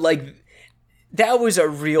know, but like that was a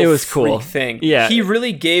real cool thing. Yeah, he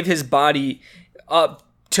really gave his body up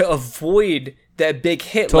to avoid that big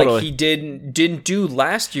hit, totally. like he didn't do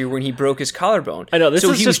last year when he broke his collarbone. I know this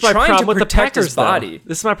is just my problem with the Packers. Body.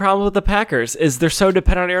 This is my problem with the Packers is they're so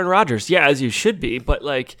dependent on Aaron Rodgers. Yeah, as you should be, but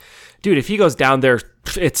like, dude, if he goes down there,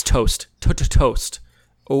 it's toast. Toast.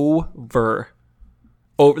 Over.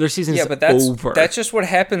 Their season is over. That's just what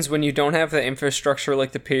happens when you don't have the infrastructure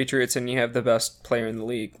like the Patriots and you have the best player in the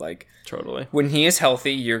league. Like, totally. When he is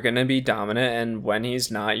healthy, you're gonna be dominant, and when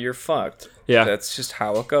he's not, you're fucked. Yeah, that's just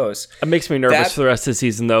how it goes. It makes me nervous for the rest of the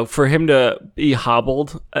season, though. For him to be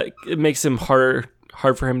hobbled, it makes him hard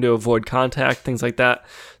for him to avoid contact, things like that.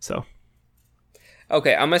 So,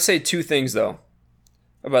 okay, I'm gonna say 2 things though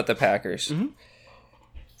about the Packers. Mm-hmm.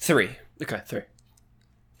 3. Okay, 3.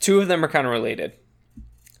 2 of them are kind of related.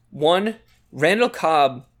 1, Randall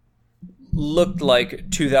Cobb looked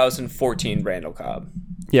like 2014 Randall Cobb.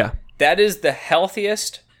 Yeah. That is the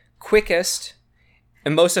healthiest, quickest,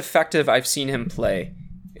 and most effective I've seen him play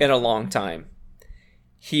in a long time.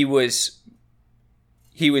 He was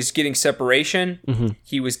getting separation. Mm-hmm.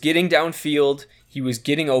 He was getting downfield. He was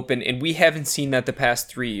getting open, and we haven't seen that the past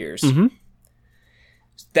 3 years. Mm-hmm.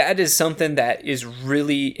 That is something that is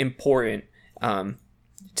really important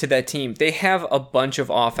to that team. They have a bunch of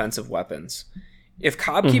offensive weapons. If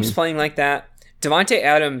Cobb keeps playing like that, Devontae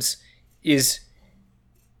Adams is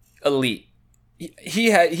elite.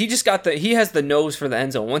 He has the nose for the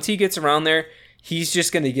end zone. Once he gets around there, he's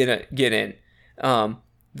just going to get in.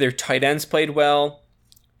 Their tight ends played well.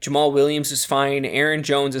 Jamal Williams is fine. Aaron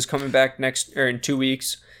Jones is coming back in 2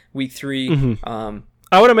 weeks, week 3. Mm-hmm.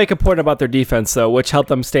 I want to make a point about their defense, though, which helped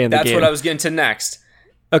them stay in the game. That's what I was getting to next.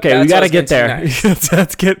 Okay, we got to get there.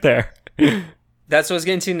 Let's get there. That's what I was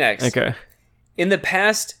getting to next. Okay. In the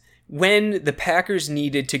past, when the Packers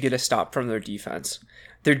needed to get a stop from their defense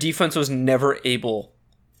was never able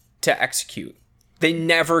to execute. They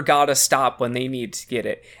never got a stop when they needed to get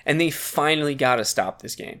it. And they finally got a stop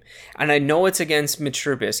this game. And I know it's against Mitch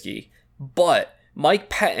Trubisky, but Mike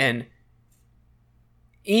Pettin,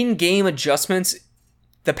 in-game adjustments,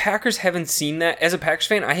 the Packers haven't seen that. As a Packers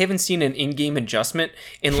fan, I haven't seen an in-game adjustment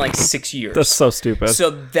in like 6 years. That's so stupid.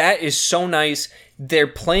 So that is so nice. They're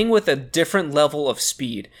playing with a different level of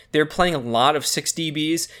speed. They're playing a lot of 6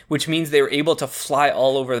 DBs, which means they were able to fly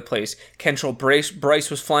all over the place. Kentrell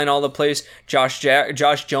Bryce was flying all over the place. Josh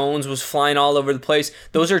Jones was flying all over the place.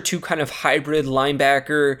 Those are 2 kind of hybrid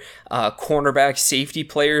linebacker, cornerback, safety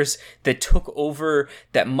players that took over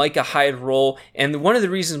that Micah Hyde role. And one of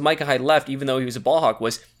the reasons Micah Hyde left, even though he was a ball hawk,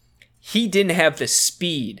 was he didn't have the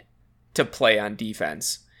speed to play on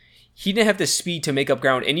defense. He didn't have the speed to make up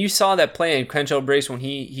ground. And you saw that play in Kentrell Bryce when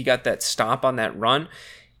he got that stop on that run.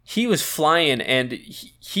 He was flying, and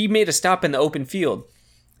he made a stop in the open field.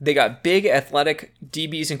 They got big, athletic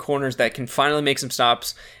DBs and corners that can finally make some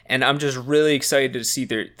stops, and I'm just really excited to see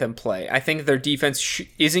them play. I think their defense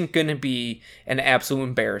isn't going to be an absolute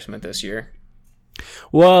embarrassment this year.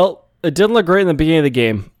 Well, it didn't look great in the beginning of the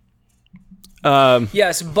game.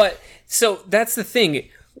 Yes, but so that's the thing.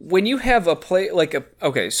 When you have a play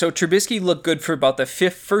so Trubisky looked good for about the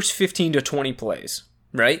first 15 to 20 plays,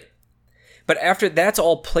 right? But after that's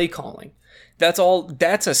all play calling. That's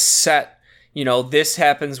a set, this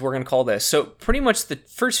happens, we're going to call this. So pretty much the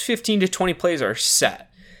first 15 to 20 plays are set.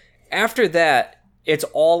 After that, it's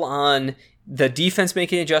all on the defense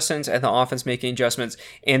making adjustments and the offense making adjustments,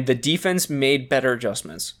 and the defense made better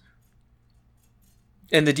adjustments.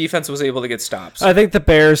 And the defense was able to get stops. I think the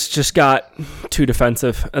Bears just got too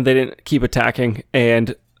defensive, and they didn't keep attacking.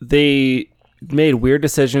 And they made weird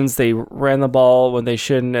decisions. They ran the ball when they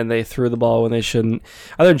shouldn't, and they threw the ball when they shouldn't.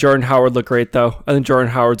 I think Jordan Howard looked great, though. I think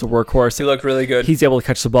Jordan Howard's a workhorse. He looked really good. He's able to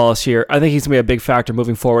catch the ball this year. I think he's going to be a big factor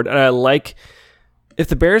moving forward. And I like if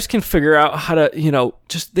the Bears can figure out how to,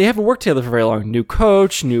 they haven't worked together for very long. New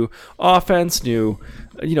coach, new offense,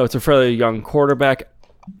 it's a fairly young quarterback.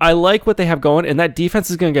 I like what they have going, and that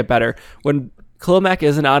defense is going to get better. When Khalil Mack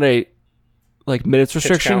isn't on a minutes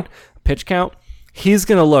restriction, pitch count, he's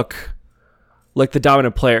going to look like the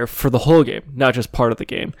dominant player for the whole game, not just part of the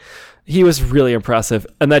game. He was really impressive,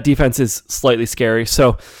 and that defense is slightly scary.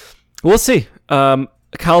 So we'll see.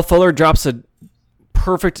 Kyle Fuller drops a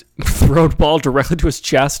perfect thrown ball directly to his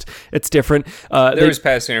chest. It's different. There was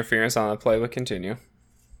pass interference on the play, but continue.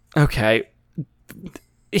 Okay.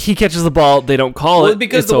 He catches the ball. They don't call it.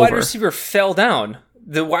 Because it's the wide over. receiver fell down.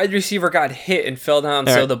 The wide receiver got hit and fell down,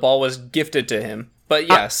 so the ball was gifted to him. But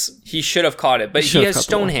yes, he should have caught it. But he has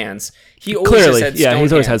stone hands. He always has had stone hands.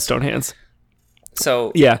 He's always had stone hands.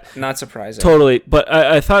 So, not surprising. Totally. But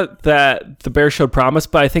I thought that the Bears showed promise,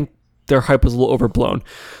 but I think their hype was a little overblown.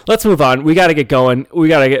 Let's move on. We got to get going. We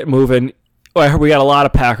got to get moving. We got a lot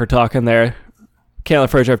of Packer talk in there. Can't let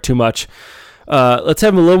Frazier have too much. Let's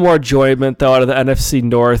have a little more enjoyment, though, out of the NFC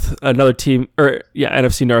North. Another team,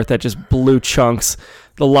 NFC North that just blew chunks.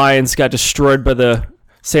 The Lions got destroyed by the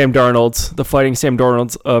Fighting Sam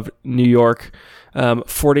Darnolds of New York,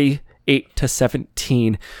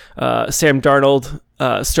 48-17. Sam Darnold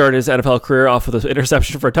started his NFL career off with an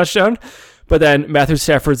interception for a touchdown, but then Matthew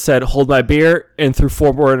Stafford said, "Hold my beer," and threw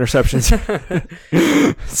 4 more interceptions.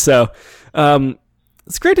 So,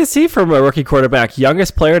 it's great to see from a rookie quarterback,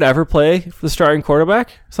 youngest player to ever play for the starting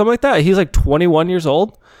quarterback, something like that. He's like 21 years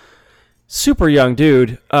old. Super young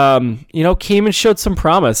dude. Came and showed some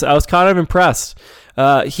promise. I was kind of impressed.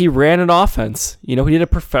 He ran an offense. He did a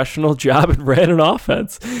professional job and ran an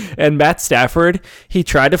offense. And Matt Stafford, he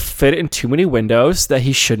tried to fit it in too many windows that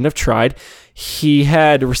he shouldn't have tried. He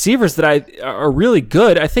had receivers that are really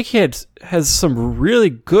good. I think he has some really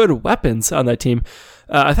good weapons on that team.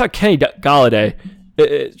 I thought Kenny Galladay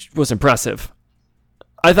it was impressive.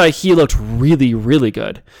 I thought he looked really, really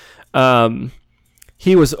good.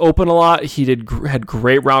 He was open a lot. He had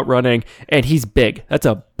great route running, and he's big. That's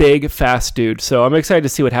a big, fast dude. So I'm excited to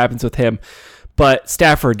see what happens with him. But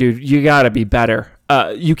Stafford, dude, you got to be better.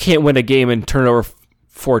 You can't win a game and turn it over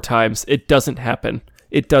 4 times. It doesn't happen.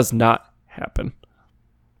 It does not happen.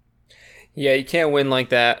 Yeah, you can't win like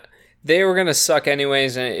that. They were going to suck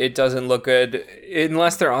anyways, and it doesn't look good.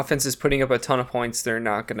 Unless their offense is putting up a ton of points, they're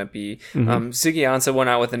not going to be. Ziggy Ansah went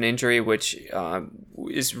out with an injury, which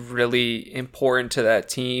is really important to that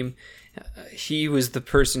team. He was the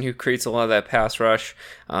person who creates a lot of that pass rush.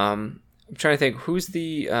 I'm trying to think, who's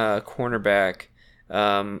the cornerback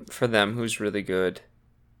for them who's really good?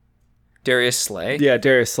 Darius Slay? Yeah,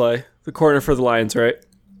 Darius Slay. The corner for the Lions, right?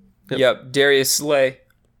 Yep, Darius Slay.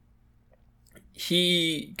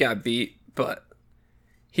 He got beat, but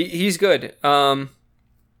he's good. The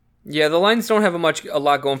Lions don't have a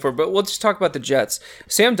lot going for it, but we'll just talk about the Jets.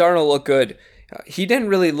 Sam Darnold looked good. He didn't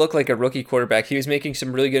really look like a rookie quarterback. He was making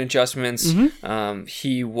some really good adjustments.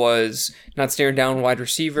 He was not staring down wide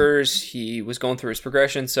receivers. He was going through his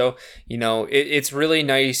progression. So, it's really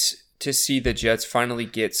nice to see the Jets finally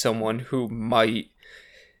get someone who might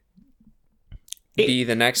be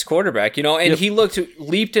the next quarterback, and he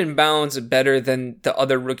leaped and bounds better than the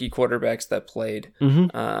other rookie quarterbacks that played. We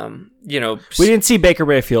didn't see Baker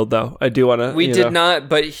Mayfield, though. I do want to. We did not,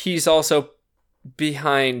 but he's also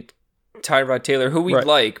behind Tyrod Taylor, who we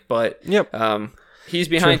like, but he's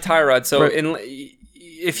behind Tyrod. So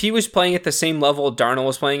if he was playing at the same level Darnold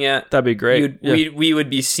was playing at, that'd be great. We would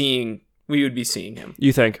be seeing him.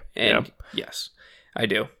 You think? And yes, I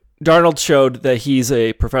do. Darnold showed that he's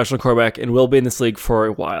a professional quarterback and will be in this league for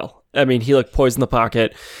a while. I mean, he looked poised in the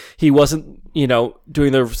pocket. He wasn't,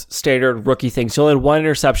 doing the standard rookie things. He only had 1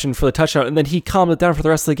 interception for the touchdown, and then he calmed it down for the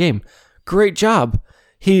rest of the game. Great job.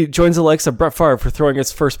 He joins the likes of Brett Favre for throwing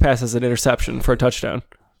his first pass as an interception for a touchdown.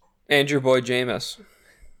 And your boy Jameis.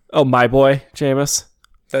 Oh, my boy Jameis.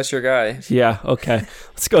 That's your guy. Yeah. Okay.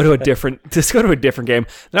 Let's go to a different game.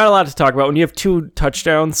 Not a lot to talk about when you have 2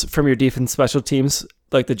 touchdowns from your defense special teams,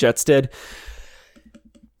 like the Jets did.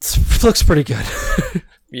 It looks pretty good.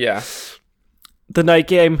 Yeah. The night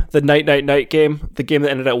game, the night game, the game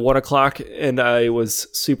that ended at 1:00, and I was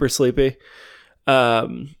super sleepy.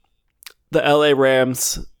 The LA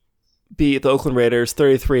Rams beat the Oakland Raiders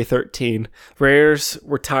 33-13. Raiders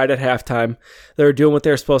were tied at halftime. They were doing what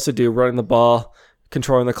they were supposed to do, running the ball,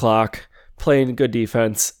 controlling the clock, playing good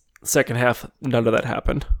defense. Second half, none of that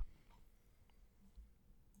happened.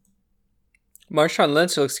 Marshawn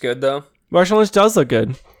Lynch looks good, though. Marshawn Lynch does look good.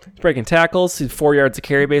 He's breaking tackles. He's 4 yards a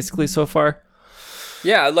carry basically so far.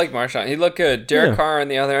 Yeah, I like Marshawn. He looked good. Derek Carr on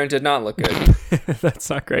the other end did not look good. That's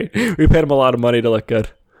not great. We paid him a lot of money to look good.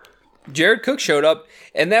 Jared Cook showed up,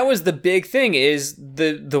 and that was the big thing is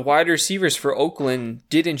the wide receivers for Oakland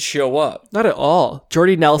didn't show up. Not at all.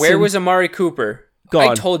 Jordy Nelson. Where was Amari Cooper? Gone.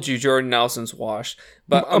 I told you Jordan Nelson's washed.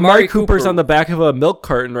 But Amari Cooper's on the back of a milk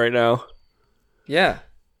carton right now. Yeah.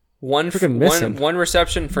 One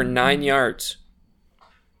reception for 9 yards.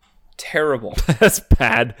 Terrible. That's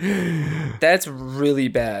bad. That's really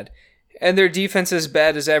bad. And their defense is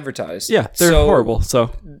bad as advertised. Yeah, they're horrible.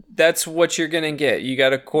 So that's what you're gonna get. You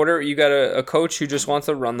got a coach who just wants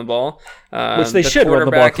to run the ball. Which they should run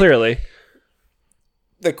the ball, clearly.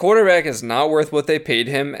 The quarterback is not worth what they paid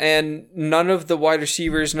him, and none of the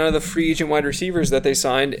free agent wide receivers that they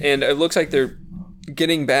signed, and it looks like they're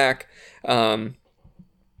getting back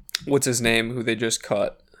what's his name, who they just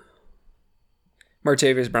cut?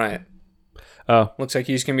 Martavis Bryant. Oh, looks like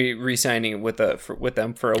he's going to be re-signing with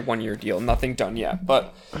them for a 1-year deal. Nothing done yet,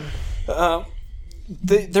 but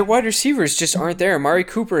their wide receivers just aren't there. Amari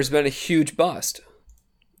Cooper has been a huge bust.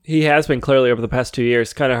 He has been clearly over the past 2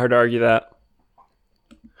 years. Kind of hard to argue that.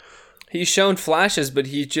 He's shown flashes, but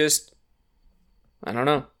he just, I don't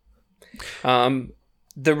know.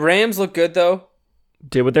 The Rams look good though.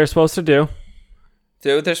 Did what they're supposed to do.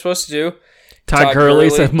 Todd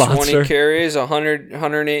Gurley's a monster. 20 carries,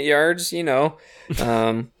 108 yards,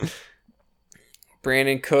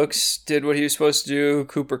 Brandon Cooks did what he was supposed to do.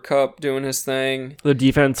 Cooper Kupp doing his thing. The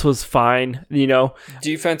defense was fine,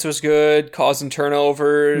 Defense was good, causing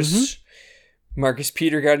turnovers. Mm-hmm. Marcus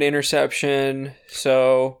Peter got an interception.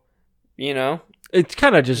 So, it's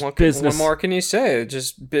kind of just business. What more can you say?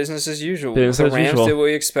 Just business as usual. Business the as Rams usual. did what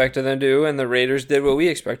we expected them to do, and the Raiders did what we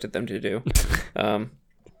expected them to do.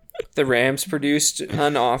 The Rams produced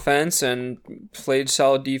on offense and played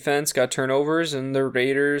solid defense, got turnovers, and the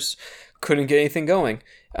Raiders couldn't get anything going.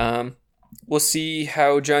 We'll see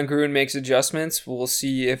how John Gruden makes adjustments. We'll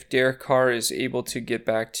see if Derek Carr is able to get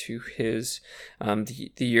back to his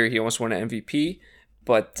the year he almost won an MVP.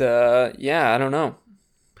 But I don't know.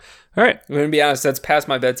 All right. I'm going to be honest, that's past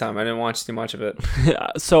my bedtime. I didn't watch too much of it.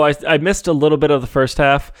 So I missed a little bit of the first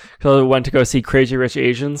half because I went to go see Crazy Rich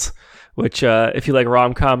Asians, which if you like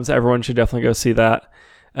rom-coms, everyone should definitely go see that.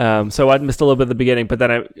 So I missed a little bit at the beginning, but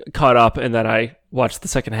then I caught up and then I watched the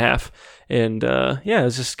second half. And it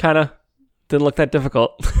was just kind of didn't look that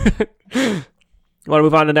difficult. Want to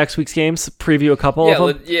move on to next week's games? Preview a couple of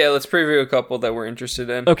them? Let's preview a couple that we're interested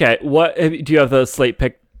in. Okay. What do you have the slate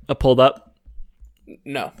pick pulled up?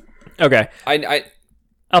 No. Okay. Go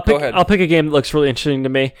ahead. I'll pick a game that looks really interesting to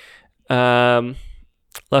me.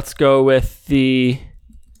 Let's go with the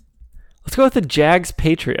Jags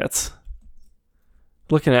Patriots.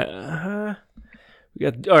 Looking at all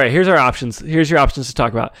right, here's our options. Here's your options to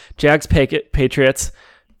talk about. Jags Patriots,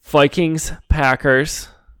 Vikings Packers.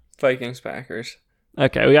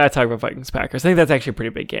 Okay, we got to talk about Vikings Packers. I think that's actually a pretty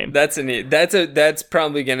big game. That's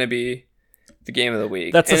probably going to be the game of the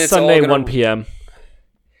week. That's a Sunday 1 p.m.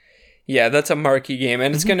 Yeah, that's a marquee game,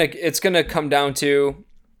 and it's gonna come down to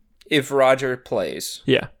if Roger plays.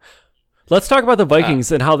 Yeah. Let's talk about the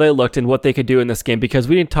Vikings and how they looked and what they could do in this game because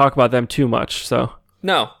we didn't talk about them too much. So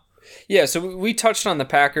no, yeah. So we touched on the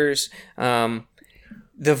Packers. The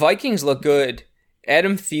Vikings look good.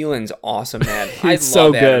 Adam Thielen's awesome, man. I love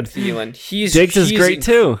so good. Adam Thielen. Diggs is great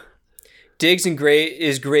too. Diggs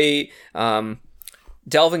is great.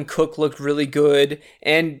 Dalvin Cook looked really good,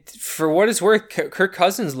 and for what it's worth, Kirk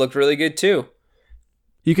Cousins looked really good too.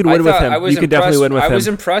 You could win with him. You could definitely win with him. I was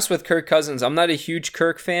impressed with Kirk Cousins. I'm not a huge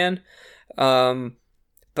Kirk fan, but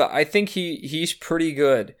I think he's pretty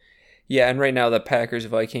good. Yeah, and right now the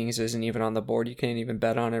Packers-Vikings isn't even on the board. You can't even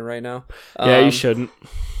bet on it right now. Yeah, you shouldn't.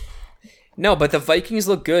 No, but the Vikings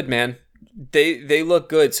look good, man. They look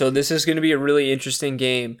good, so this is going to be a really interesting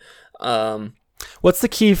game. What's the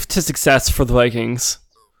key to success for the Vikings?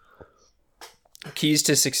 Keys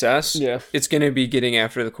to success? Yeah. It's going to be getting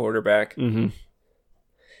after the quarterback. Mm-hmm.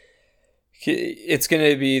 It's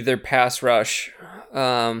going to be their pass rush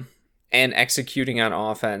and executing on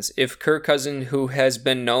offense. If Kirk Cousins, who has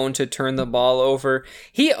been known to turn the ball over,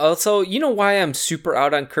 he also, you know why I'm super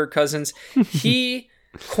out on Kirk Cousins? He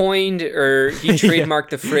coined or he trademarked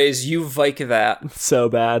the phrase, "You Vike that." So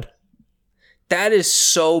bad. That is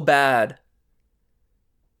so bad.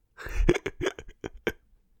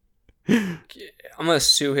 I'm gonna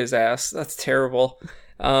sue his ass. That's terrible.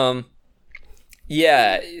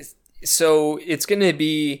 Yeah. So it's gonna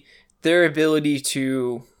be their ability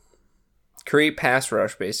to create pass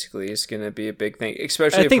rush basically is going to be a big thing,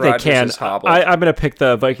 especially I think if Rodgers they can. is hobbled. I'm going to pick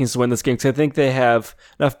the Vikings to win this game because I think they have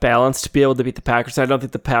enough balance to be able to beat the Packers. I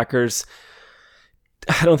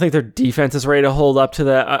don't think their defense is ready to hold up to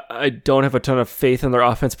that. I don't have a ton of faith in their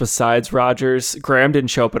offense besides Rodgers. Graham didn't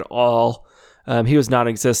show up at all. He was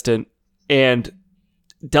non-existent. And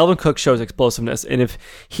Delvin Cook shows explosiveness. And if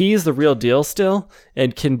he's the real deal still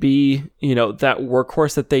and can be, that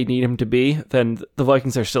workhorse that they need him to be, then the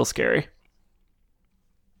Vikings are still scary.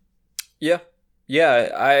 Yeah.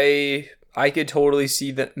 I could totally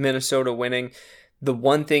see that Minnesota winning. The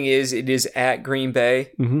one thing is, it is at Green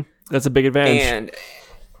Bay. Mm-hmm. That's a big advantage. And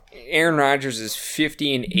Aaron Rodgers is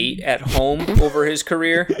 50-8 at home over his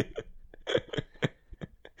career,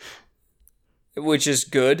 which is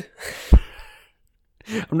good.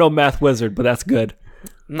 I'm no math wizard, but that's good.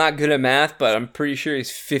 I'm not good at math, but I'm pretty sure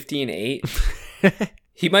he's 50-8.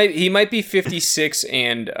 He might be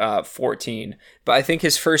 56-14, but I think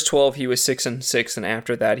his first 12 he was 6-6, and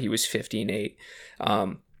after that he was 15-8.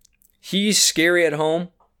 He's scary at home.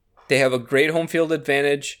 They have a great home field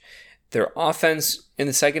advantage. Their offense in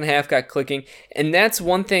the second half got clicking, and that's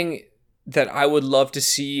one thing that I would love to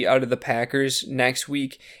see out of the Packers next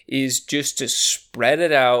week is just to spread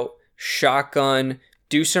it out, shotgun,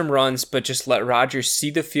 do some runs, but just let Rodgers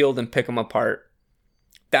see the field and pick them apart.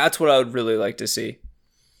 That's what I would really like to see.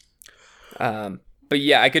 But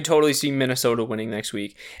yeah, I could totally see Minnesota winning next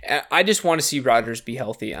week. I just want to see Rodgers be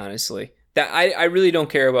healthy, honestly. That I really don't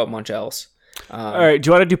care about much else. All right, do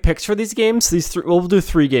you want to do picks for these games? We'll do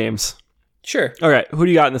 3 games. Sure. All right, who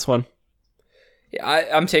do you got in this one? Yeah,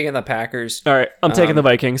 I'm taking the Packers. All right, I'm taking the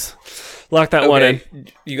Vikings. Lock that one in.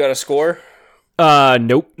 You got a score?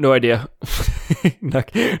 Nope, no idea.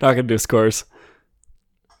 not gonna do scores.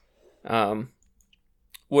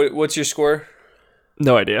 What's your score?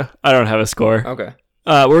 No idea. I don't have a score. Okay.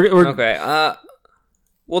 We're okay.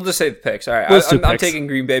 We'll just say the picks. All right. I'm taking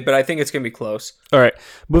Green Bay, but I think it's gonna be close. All right.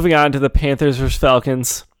 Moving on to the Panthers versus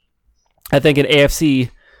Falcons. I think an AFC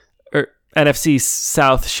or NFC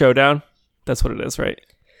South showdown. That's what it is, right?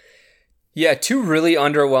 Yeah, 2 really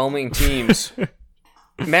underwhelming teams.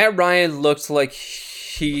 Matt Ryan looked like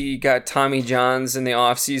he got Tommy Johns in the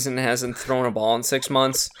offseason and hasn't thrown a ball in 6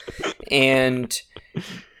 months. And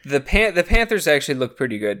the Panthers actually look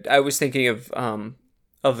pretty good. I was thinking of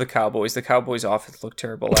the Cowboys. The Cowboys' offense looked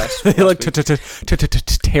terrible last week. They looked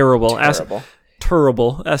terrible.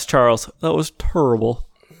 Terrible. Ask Charles. That was terrible.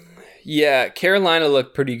 Yeah, Carolina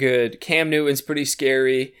looked pretty good. Cam Newton's pretty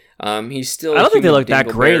scary. He's still. I don't think they look that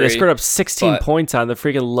great. They scored up 16 points on the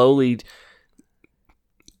freaking lowly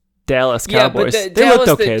Dallas Cowboys. Yeah, but they looked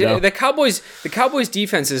okay though. The Cowboys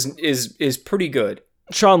defense is pretty good.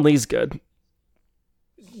 Sean Lee's good.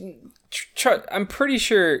 I'm pretty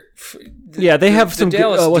sure. Yeah, they have some.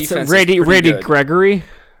 What's that? Randy Gregory,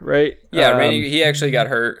 right? Yeah, Randy. He actually got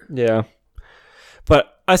hurt. Yeah,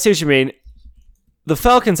 but I see what you mean. The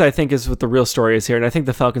Falcons, I think, is what the real story is here, and I think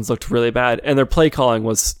the Falcons looked really bad, and their play calling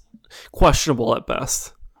was questionable at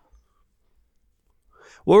best.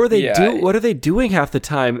 What were they do? What are they doing half the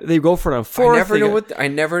time? They go for it on 4th. I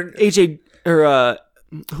never. AJ or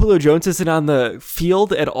Julio Jones isn't on the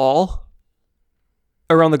field at all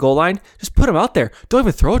around the goal line. Just put him out there. Don't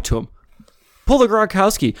even throw it to him. Pull the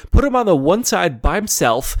Gronkowski. Put him on the one side by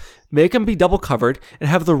himself. Make him be double covered, and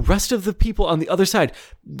have the rest of the people on the other side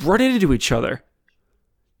run into each other.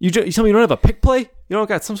 You tell me you don't have a pick play? You don't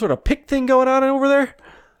got some sort of pick thing going on over there?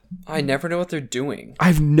 I never know what they're doing. I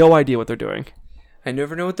have no idea what they're doing. I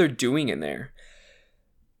never know what they're doing in there.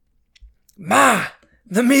 Ma!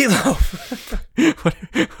 The meatloaf!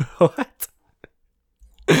 What?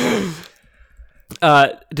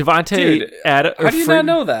 Devontae Adams. How do you not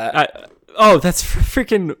know that? That's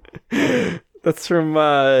freaking... That's from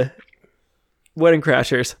Wedding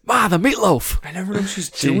Crashers. Ma, the meatloaf! I never know what she's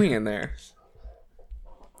doing in there.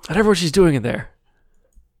 I never know what she's doing in there.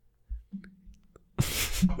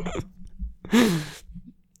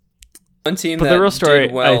 One team but the real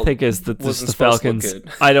story, I think, is that the Falcons.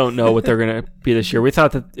 I don't know what they're going to be this year. We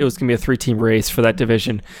thought that it was going to be a 3-team race for that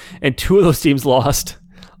division, and 2 of those teams lost.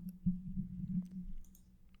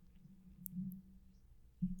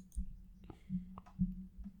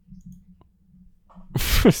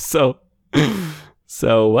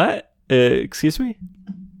 So what? Excuse me?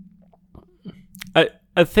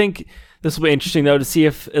 I think this will be interesting, though, to see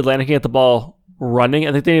if Atlanta can get the ball running.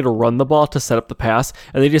 I think they need to run the ball to set up the pass,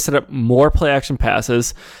 and they just set up more play-action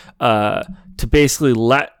passes to basically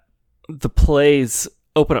let the plays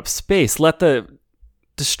open up space, let the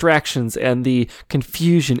distractions and the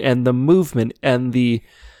confusion and the movement and the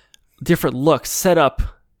different looks set up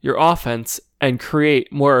your offense and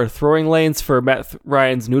create more throwing lanes for Matt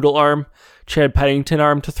Ryan's noodle arm, Chad Pennington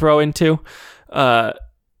arm to throw into.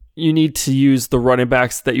 You need to use the running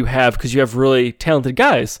backs that you have because you have really talented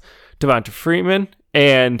guys. Devonta Freeman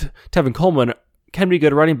and Tevin Coleman can be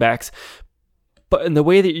good running backs, but in the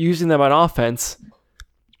way that you're using them on offense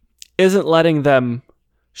isn't letting them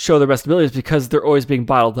show their best abilities because they're always being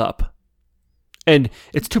bottled up. And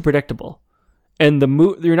it's too predictable. And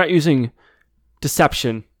you're not using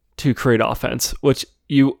deception to create offense, which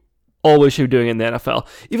you always should be doing in the NFL.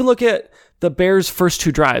 Even look at the Bears' first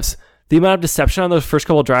 2 drives. The amount of deception on those first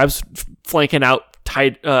couple of drives, flanking out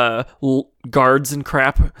tight guards and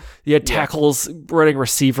crap. You had tackles, running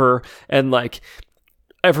receiver, and like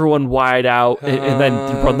everyone wide out, and then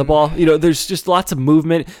you run the ball. There's just lots of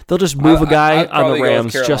movement. They'll just move a guy on the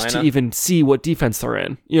Rams just to even see what defense they're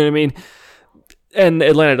in. You know what I mean? And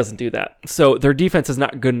Atlanta doesn't do that. So their defense is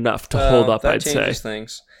not good enough to hold up, I'd say. That changes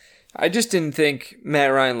things. I just didn't think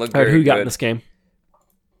Matt Ryan looked very good. Who you got in this game?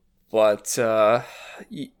 But I'd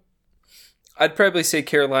probably say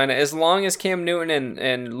Carolina. As long as Cam Newton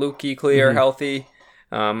and Luke Kuechly are healthy,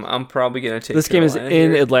 I'm probably going to take this Carolina game is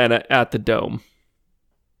in Atlanta at the Dome.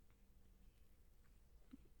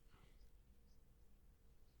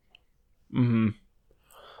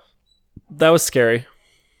 That was scary.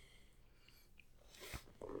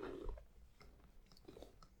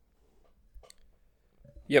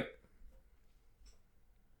 Yep.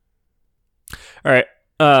 All right.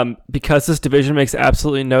 Because this division makes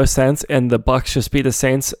absolutely no sense and the Bucs just beat the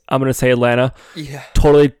Saints, I'm going to say Atlanta. Yeah.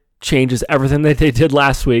 Totally changes everything that they did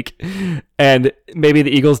last week. And maybe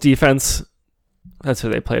the Eagles defense, that's who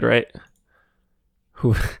they played, right?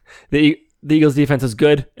 The Eagles defense is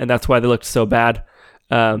good, and that's why they looked so bad.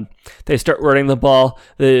 They start running the ball.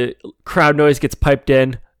 The crowd noise gets piped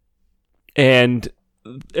in, and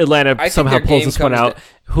Atlanta somehow pulls this one out.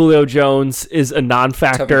 Julio Jones is a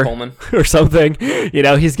non-factor or something.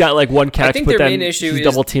 He's got like one catch, but then he's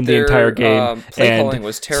double-teamed the entire game. Play calling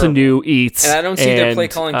was terrible. Sanu eats. And I don't see their play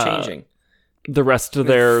calling changing. The rest of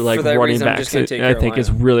their running backs, I think, is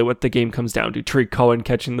really what the game comes down to. Tariq Cohen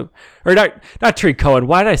catching or not Tariq Cohen.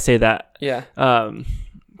 Why did I say that? Yeah.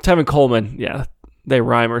 Tevin Coleman. Yeah, they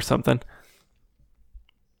rhyme or something.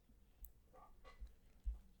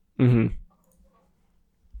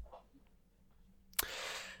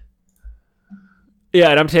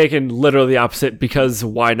 Yeah, and I'm taking literally the opposite because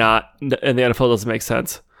why not? And the NFL doesn't make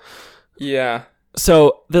sense. Yeah.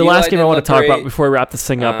 So the last game I want to talk about before we wrap this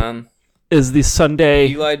thing up is the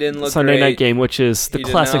Sunday night game, which is the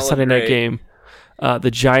classic Sunday night game.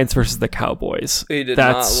 The Giants versus the Cowboys. He did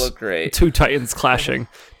not look great. 2 Titans clashing.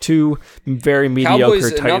 2 very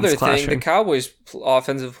mediocre Titans clashing. The Cowboys'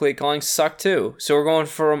 offensive play calling sucked too. So we're going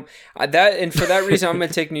from that, and for that reason, I'm going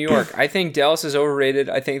to take New York. I think Dallas is overrated.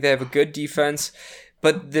 I think they have a good defense,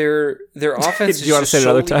 but their offense is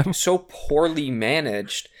just so poorly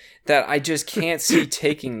managed that I just can't see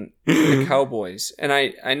taking the Cowboys. And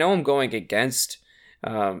I know I'm going against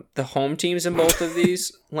the home teams in both of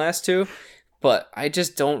these last 2. But I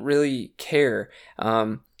just don't really care.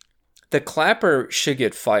 The Clapper should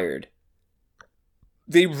get fired.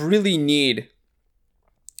 They really need...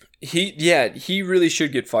 He really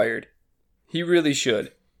should get fired. He really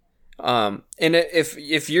should. And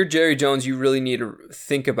if you're Jerry Jones, you really need to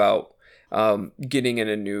think about getting in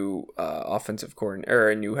a new offensive coordinator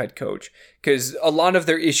or a new head coach. Because a lot of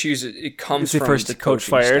their issues, it comes from the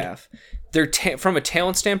coaching staff. They're from a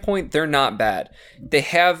talent standpoint, they're not bad.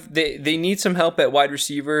 They need some help at wide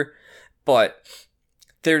receiver, but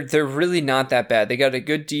they're really not that bad. They got a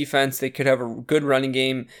good defense. They could have a good running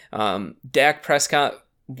game. Dak Prescott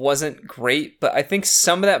wasn't great, but I think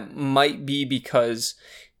some of that might be because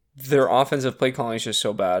their offensive play calling is just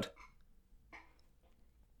so bad.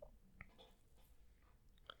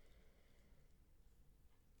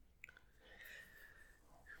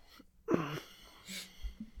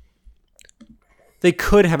 They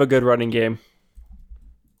could have a good running game.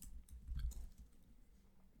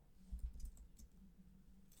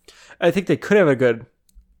 I think they could have a good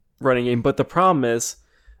running game, but the problem is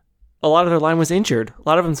a lot of their line was injured. A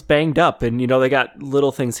lot of them's banged up, and, they got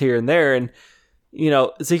little things here and there. And,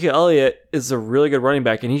 Ezekiel Elliott is a really good running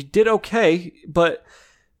back, and he did okay, but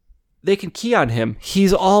they can key on him.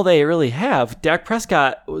 He's all they really have. Dak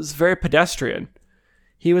Prescott was very pedestrian.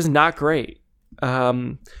 He was not great.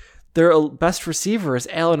 Their best receiver is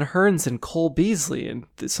Allen Hurns and Cole Beasley and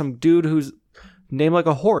some dude who's named like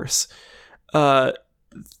a horse. They're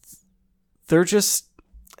just...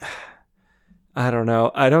 I don't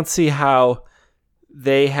know. I don't see how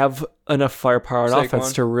they have enough firepower on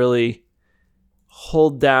offense to really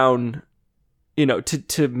hold down,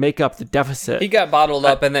 to make up the deficit. He got bottled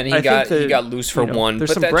up, and then he got loose for one. There's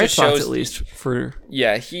but some that bright just spots shows, at least for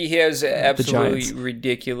he has absolutely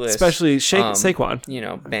ridiculous, especially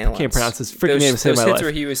Saquon. Balance. Can't pronounce his freaking name to save my hits life.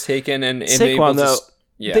 Where he was taken and Saquon though.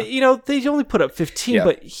 Yeah. They only put up 15,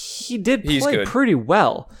 but he did play good. pretty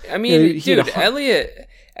well. I mean, dude,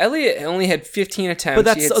 Elliott only had 15 attempts.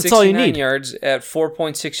 But he had that's all you need. yards at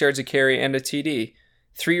 4.6 yards a carry and a TD.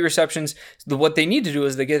 3 receptions. What they need to do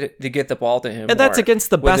is they get the ball to him, and that's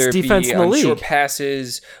against the best defense in the league. Short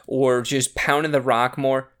passes or just pounding the rock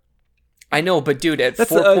more. I know, but dude, at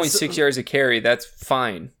 4.6 yards a carry, that's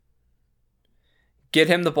fine. Get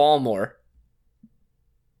him the ball more.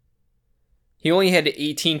 He only had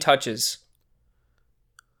 18 touches.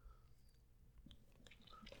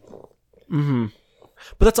 Mm-hmm.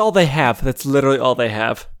 But that's all they have. That's literally all they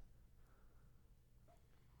have.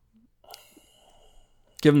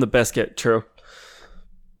 Give him the biscuit. True.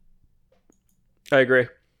 I agree.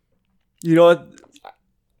 You know what?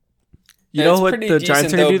 You know what the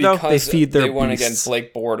Giants are going to do, though? They feed their beasts. They won against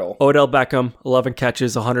Blake Bortles. Odell Beckham, 11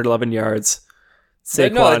 catches, 111 yards.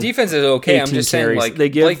 Saquon, no, the defense is okay. I'm just saying, they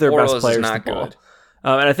give Blake their Bortles best players not the ball. Good.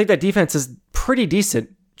 And I think that defense is pretty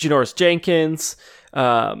decent. Janoris Jenkins.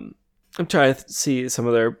 I'm trying to see some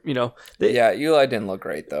of their, Eli didn't look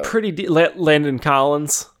great, though. Landon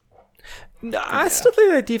Collins. I still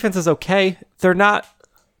think that defense is okay. They're not.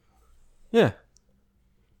 Yeah.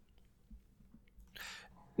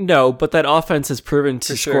 No, but that offense has proven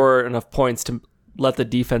to score enough points to let the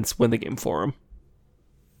defense win the game for them.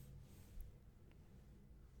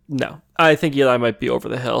 No, I think Eli might be over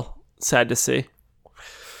the hill. Sad to see.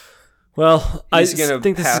 Well, I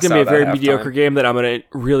think this is going to be a very mediocre game that I'm going to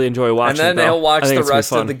really enjoy watching. And then he'll watch the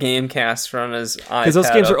rest of the game cast from his iPad. Because those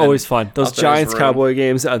games are always fun. Those Giants-Cowboy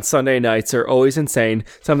games on Sunday nights are always insane.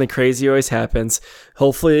 Something crazy always happens.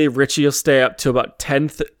 Hopefully, Richie will stay up to about 10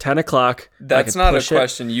 o'clock. That's not a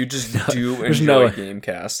question. You just do enjoy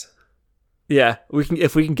Gamecast. Yeah,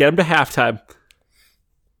 if we can get him to halftime.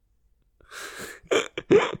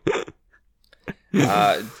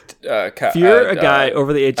 If you're a guy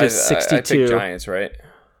over the age of 62, I pick Giants, right?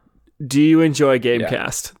 Do you enjoy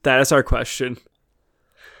Gamecast? Yeah. That is our question.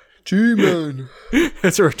 G-Man.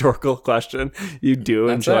 It's a rhetorical question. You do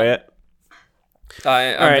enjoy it.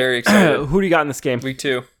 I'm very excited. Who do you got in this game? Week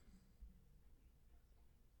 2.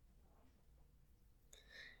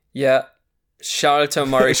 Yeah. Shout out to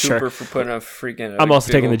Amari Cooper for putting a freaking. I'm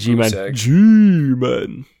also taking the G-Man.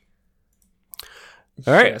 G-Man.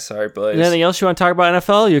 All right. Yeah, sorry, Blaze. Anything else you want to talk about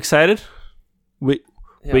NFL? You excited? Week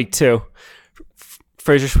 2.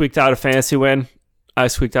 Fraser squeaked out a fantasy win. I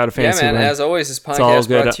squeaked out a fantasy win. Yeah, man. As always, this podcast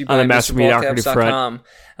brought to you by MrBallCaps.com.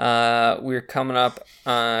 We're coming up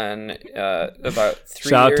on about 3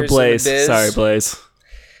 Shout years out to Blaze. in the biz. Sorry, Blaze.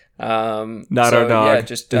 Not our dog. Yeah,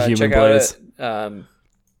 just the human check Blaze. out it.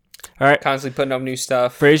 All right. Constantly putting up new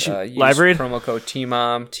stuff. Fraser, live read? Promo code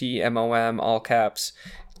TMOM, TMOM, all caps.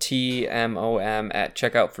 TMOM at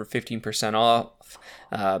checkout for 15% off.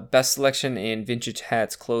 Best selection in vintage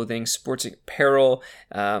hats, clothing, sports apparel.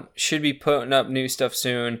 Should be putting up new stuff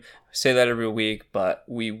soon. I say that every week, but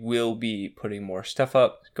we will be putting more stuff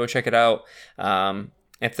up. Go check it out.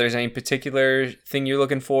 If there's any particular thing you're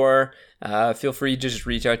looking for, feel free to just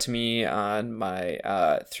reach out to me on my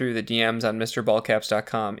through the DMs on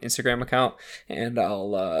MrBallCaps.com Instagram account, and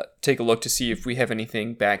I'll take a look to see if we have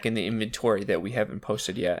anything back in the inventory that we haven't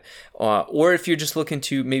posted yet. Or if you're just looking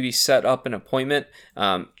to maybe set up an appointment,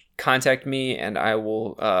 contact me, and I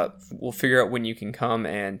will we'll figure out when you can come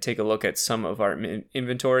and take a look at some of our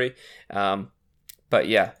inventory. But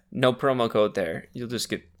yeah, no promo code there. You'll just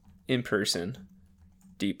get in person.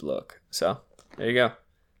 Deep look. So there you go.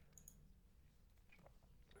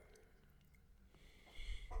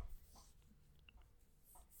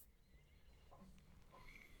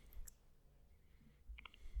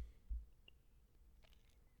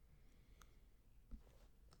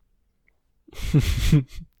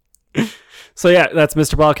 So yeah, that's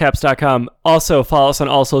MrBallCaps.com. Also follow us on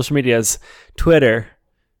all social medias: Twitter,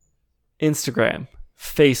 Instagram,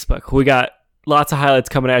 Facebook. We got lots of highlights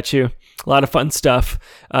coming at you. A lot of fun stuff.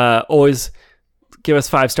 Always give us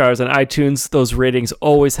 5 stars on iTunes. Those ratings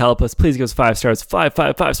always help us. Please give us 5 stars. 5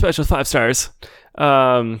 special 5 stars.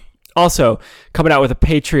 Also, coming out with a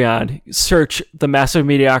Patreon. Search the Massive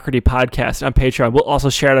Mediocrity Podcast on Patreon. We'll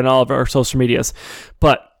also share it on all of our social medias.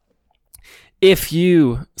 But if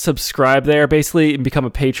you subscribe there, basically, and become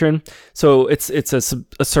a patron, so it's a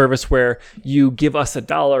service where you give us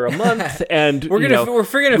 $1 a month, and we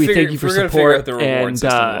thank you for support,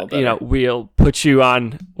 and we'll put you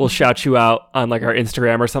on, we'll shout you out on like our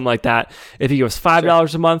Instagram or something like that. If you give us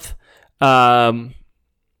 $5 a month,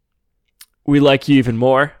 we like you even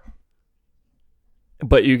more,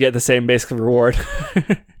 but you get the same basic reward.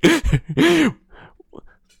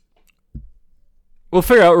 We'll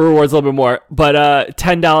figure out rewards a little bit more, but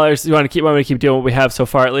 $10. You want me to keep doing what we have so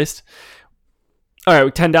far, at least? All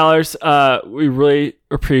right, $10. We really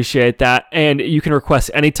appreciate that, and you can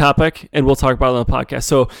request any topic, and we'll talk about it on the podcast.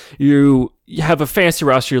 So you have a fantasy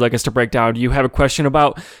roster you'd like us to break down. You have a question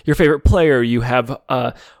about your favorite player. You have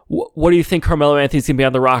what do you think Carmelo Anthony's going to be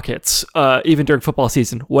on the Rockets, even during football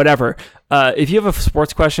season, whatever. If you have a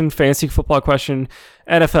sports question, fantasy football question,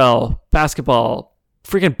 NFL, basketball,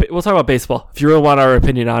 we'll talk about baseball if you really want our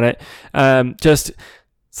opinion on it. Just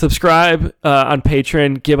subscribe on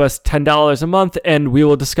Patreon, give us $10 a month, and we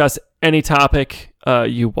will discuss any topic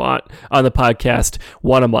you want on the podcast,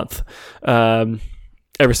 one a month.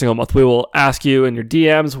 Every single month. We will ask you in your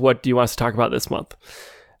DMs, what do you want us to talk about this month?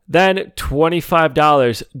 Then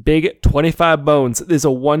 $25, big 25 bones is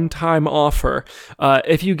a one-time offer.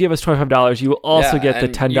 If you give us $25, you will also get the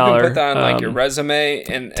 $10. You can put that on your resume,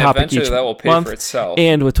 and eventually that will pay for itself.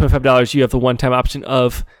 And with $25, you have the one-time option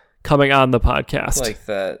of coming on the podcast. Like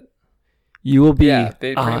that. You will be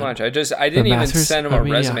pretty much. I didn't even send him a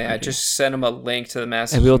resume. I just sent him a link to the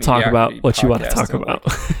Masters. And we will talk about what you want to talk about.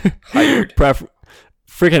 Hired.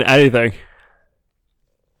 Freaking anything.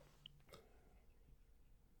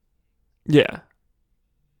 Yeah.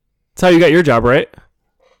 That's how you got your job, right?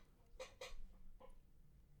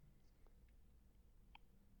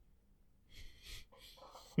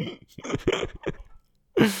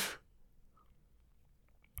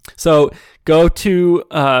 So go to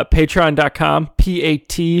patreon.com,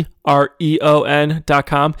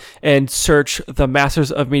 patreon.com, and search the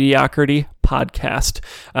Masters of Mediocrity podcast.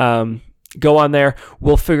 Go on there.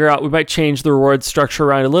 We'll figure out, we might change the reward structure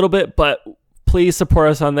around a little bit, but please support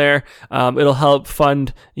us on there. It'll help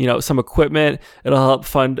fund, some equipment. It'll help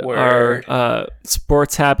fund our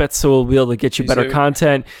sports habits, so we'll be able to get you better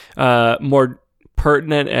content, more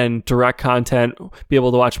pertinent and direct content, be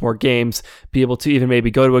able to watch more games, be able to even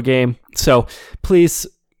maybe go to a game. So please,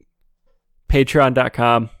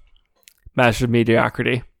 patreon.com, Masters of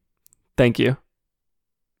Mediocrity. Thank you.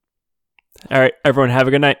 All right, everyone, have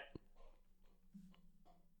a good night.